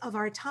authors of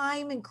our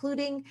time,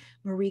 including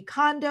Marie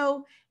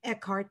Kondo,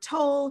 Eckhart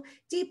Tolle,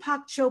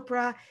 Deepak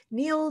Chopra,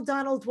 Neil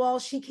Donald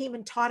Walsh. He came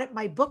and taught at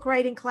my book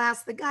writing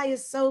class. The guy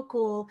is so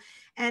cool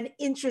and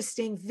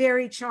interesting,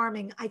 very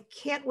charming. I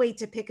can't wait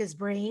to pick his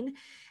brain.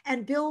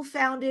 And Bill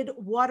founded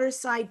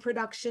Waterside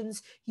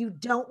Productions. You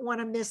don't want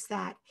to miss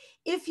that.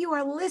 If you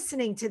are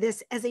listening to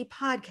this as a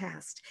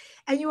podcast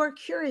and you are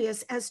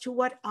curious as to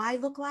what I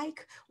look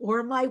like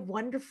or my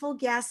wonderful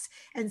guests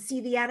and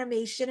see the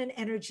animation and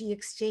energy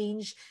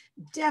exchange,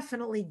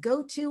 definitely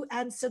go to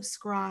and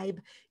subscribe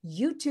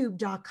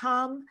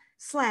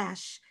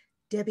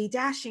youtube.com/Debbi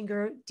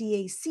Dachinger,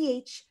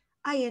 Dachinger.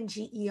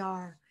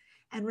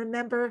 And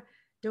remember,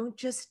 don't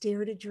just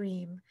dare to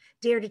dream,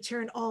 dare to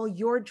turn all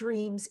your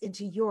dreams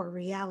into your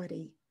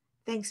reality.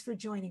 Thanks for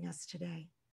joining us today.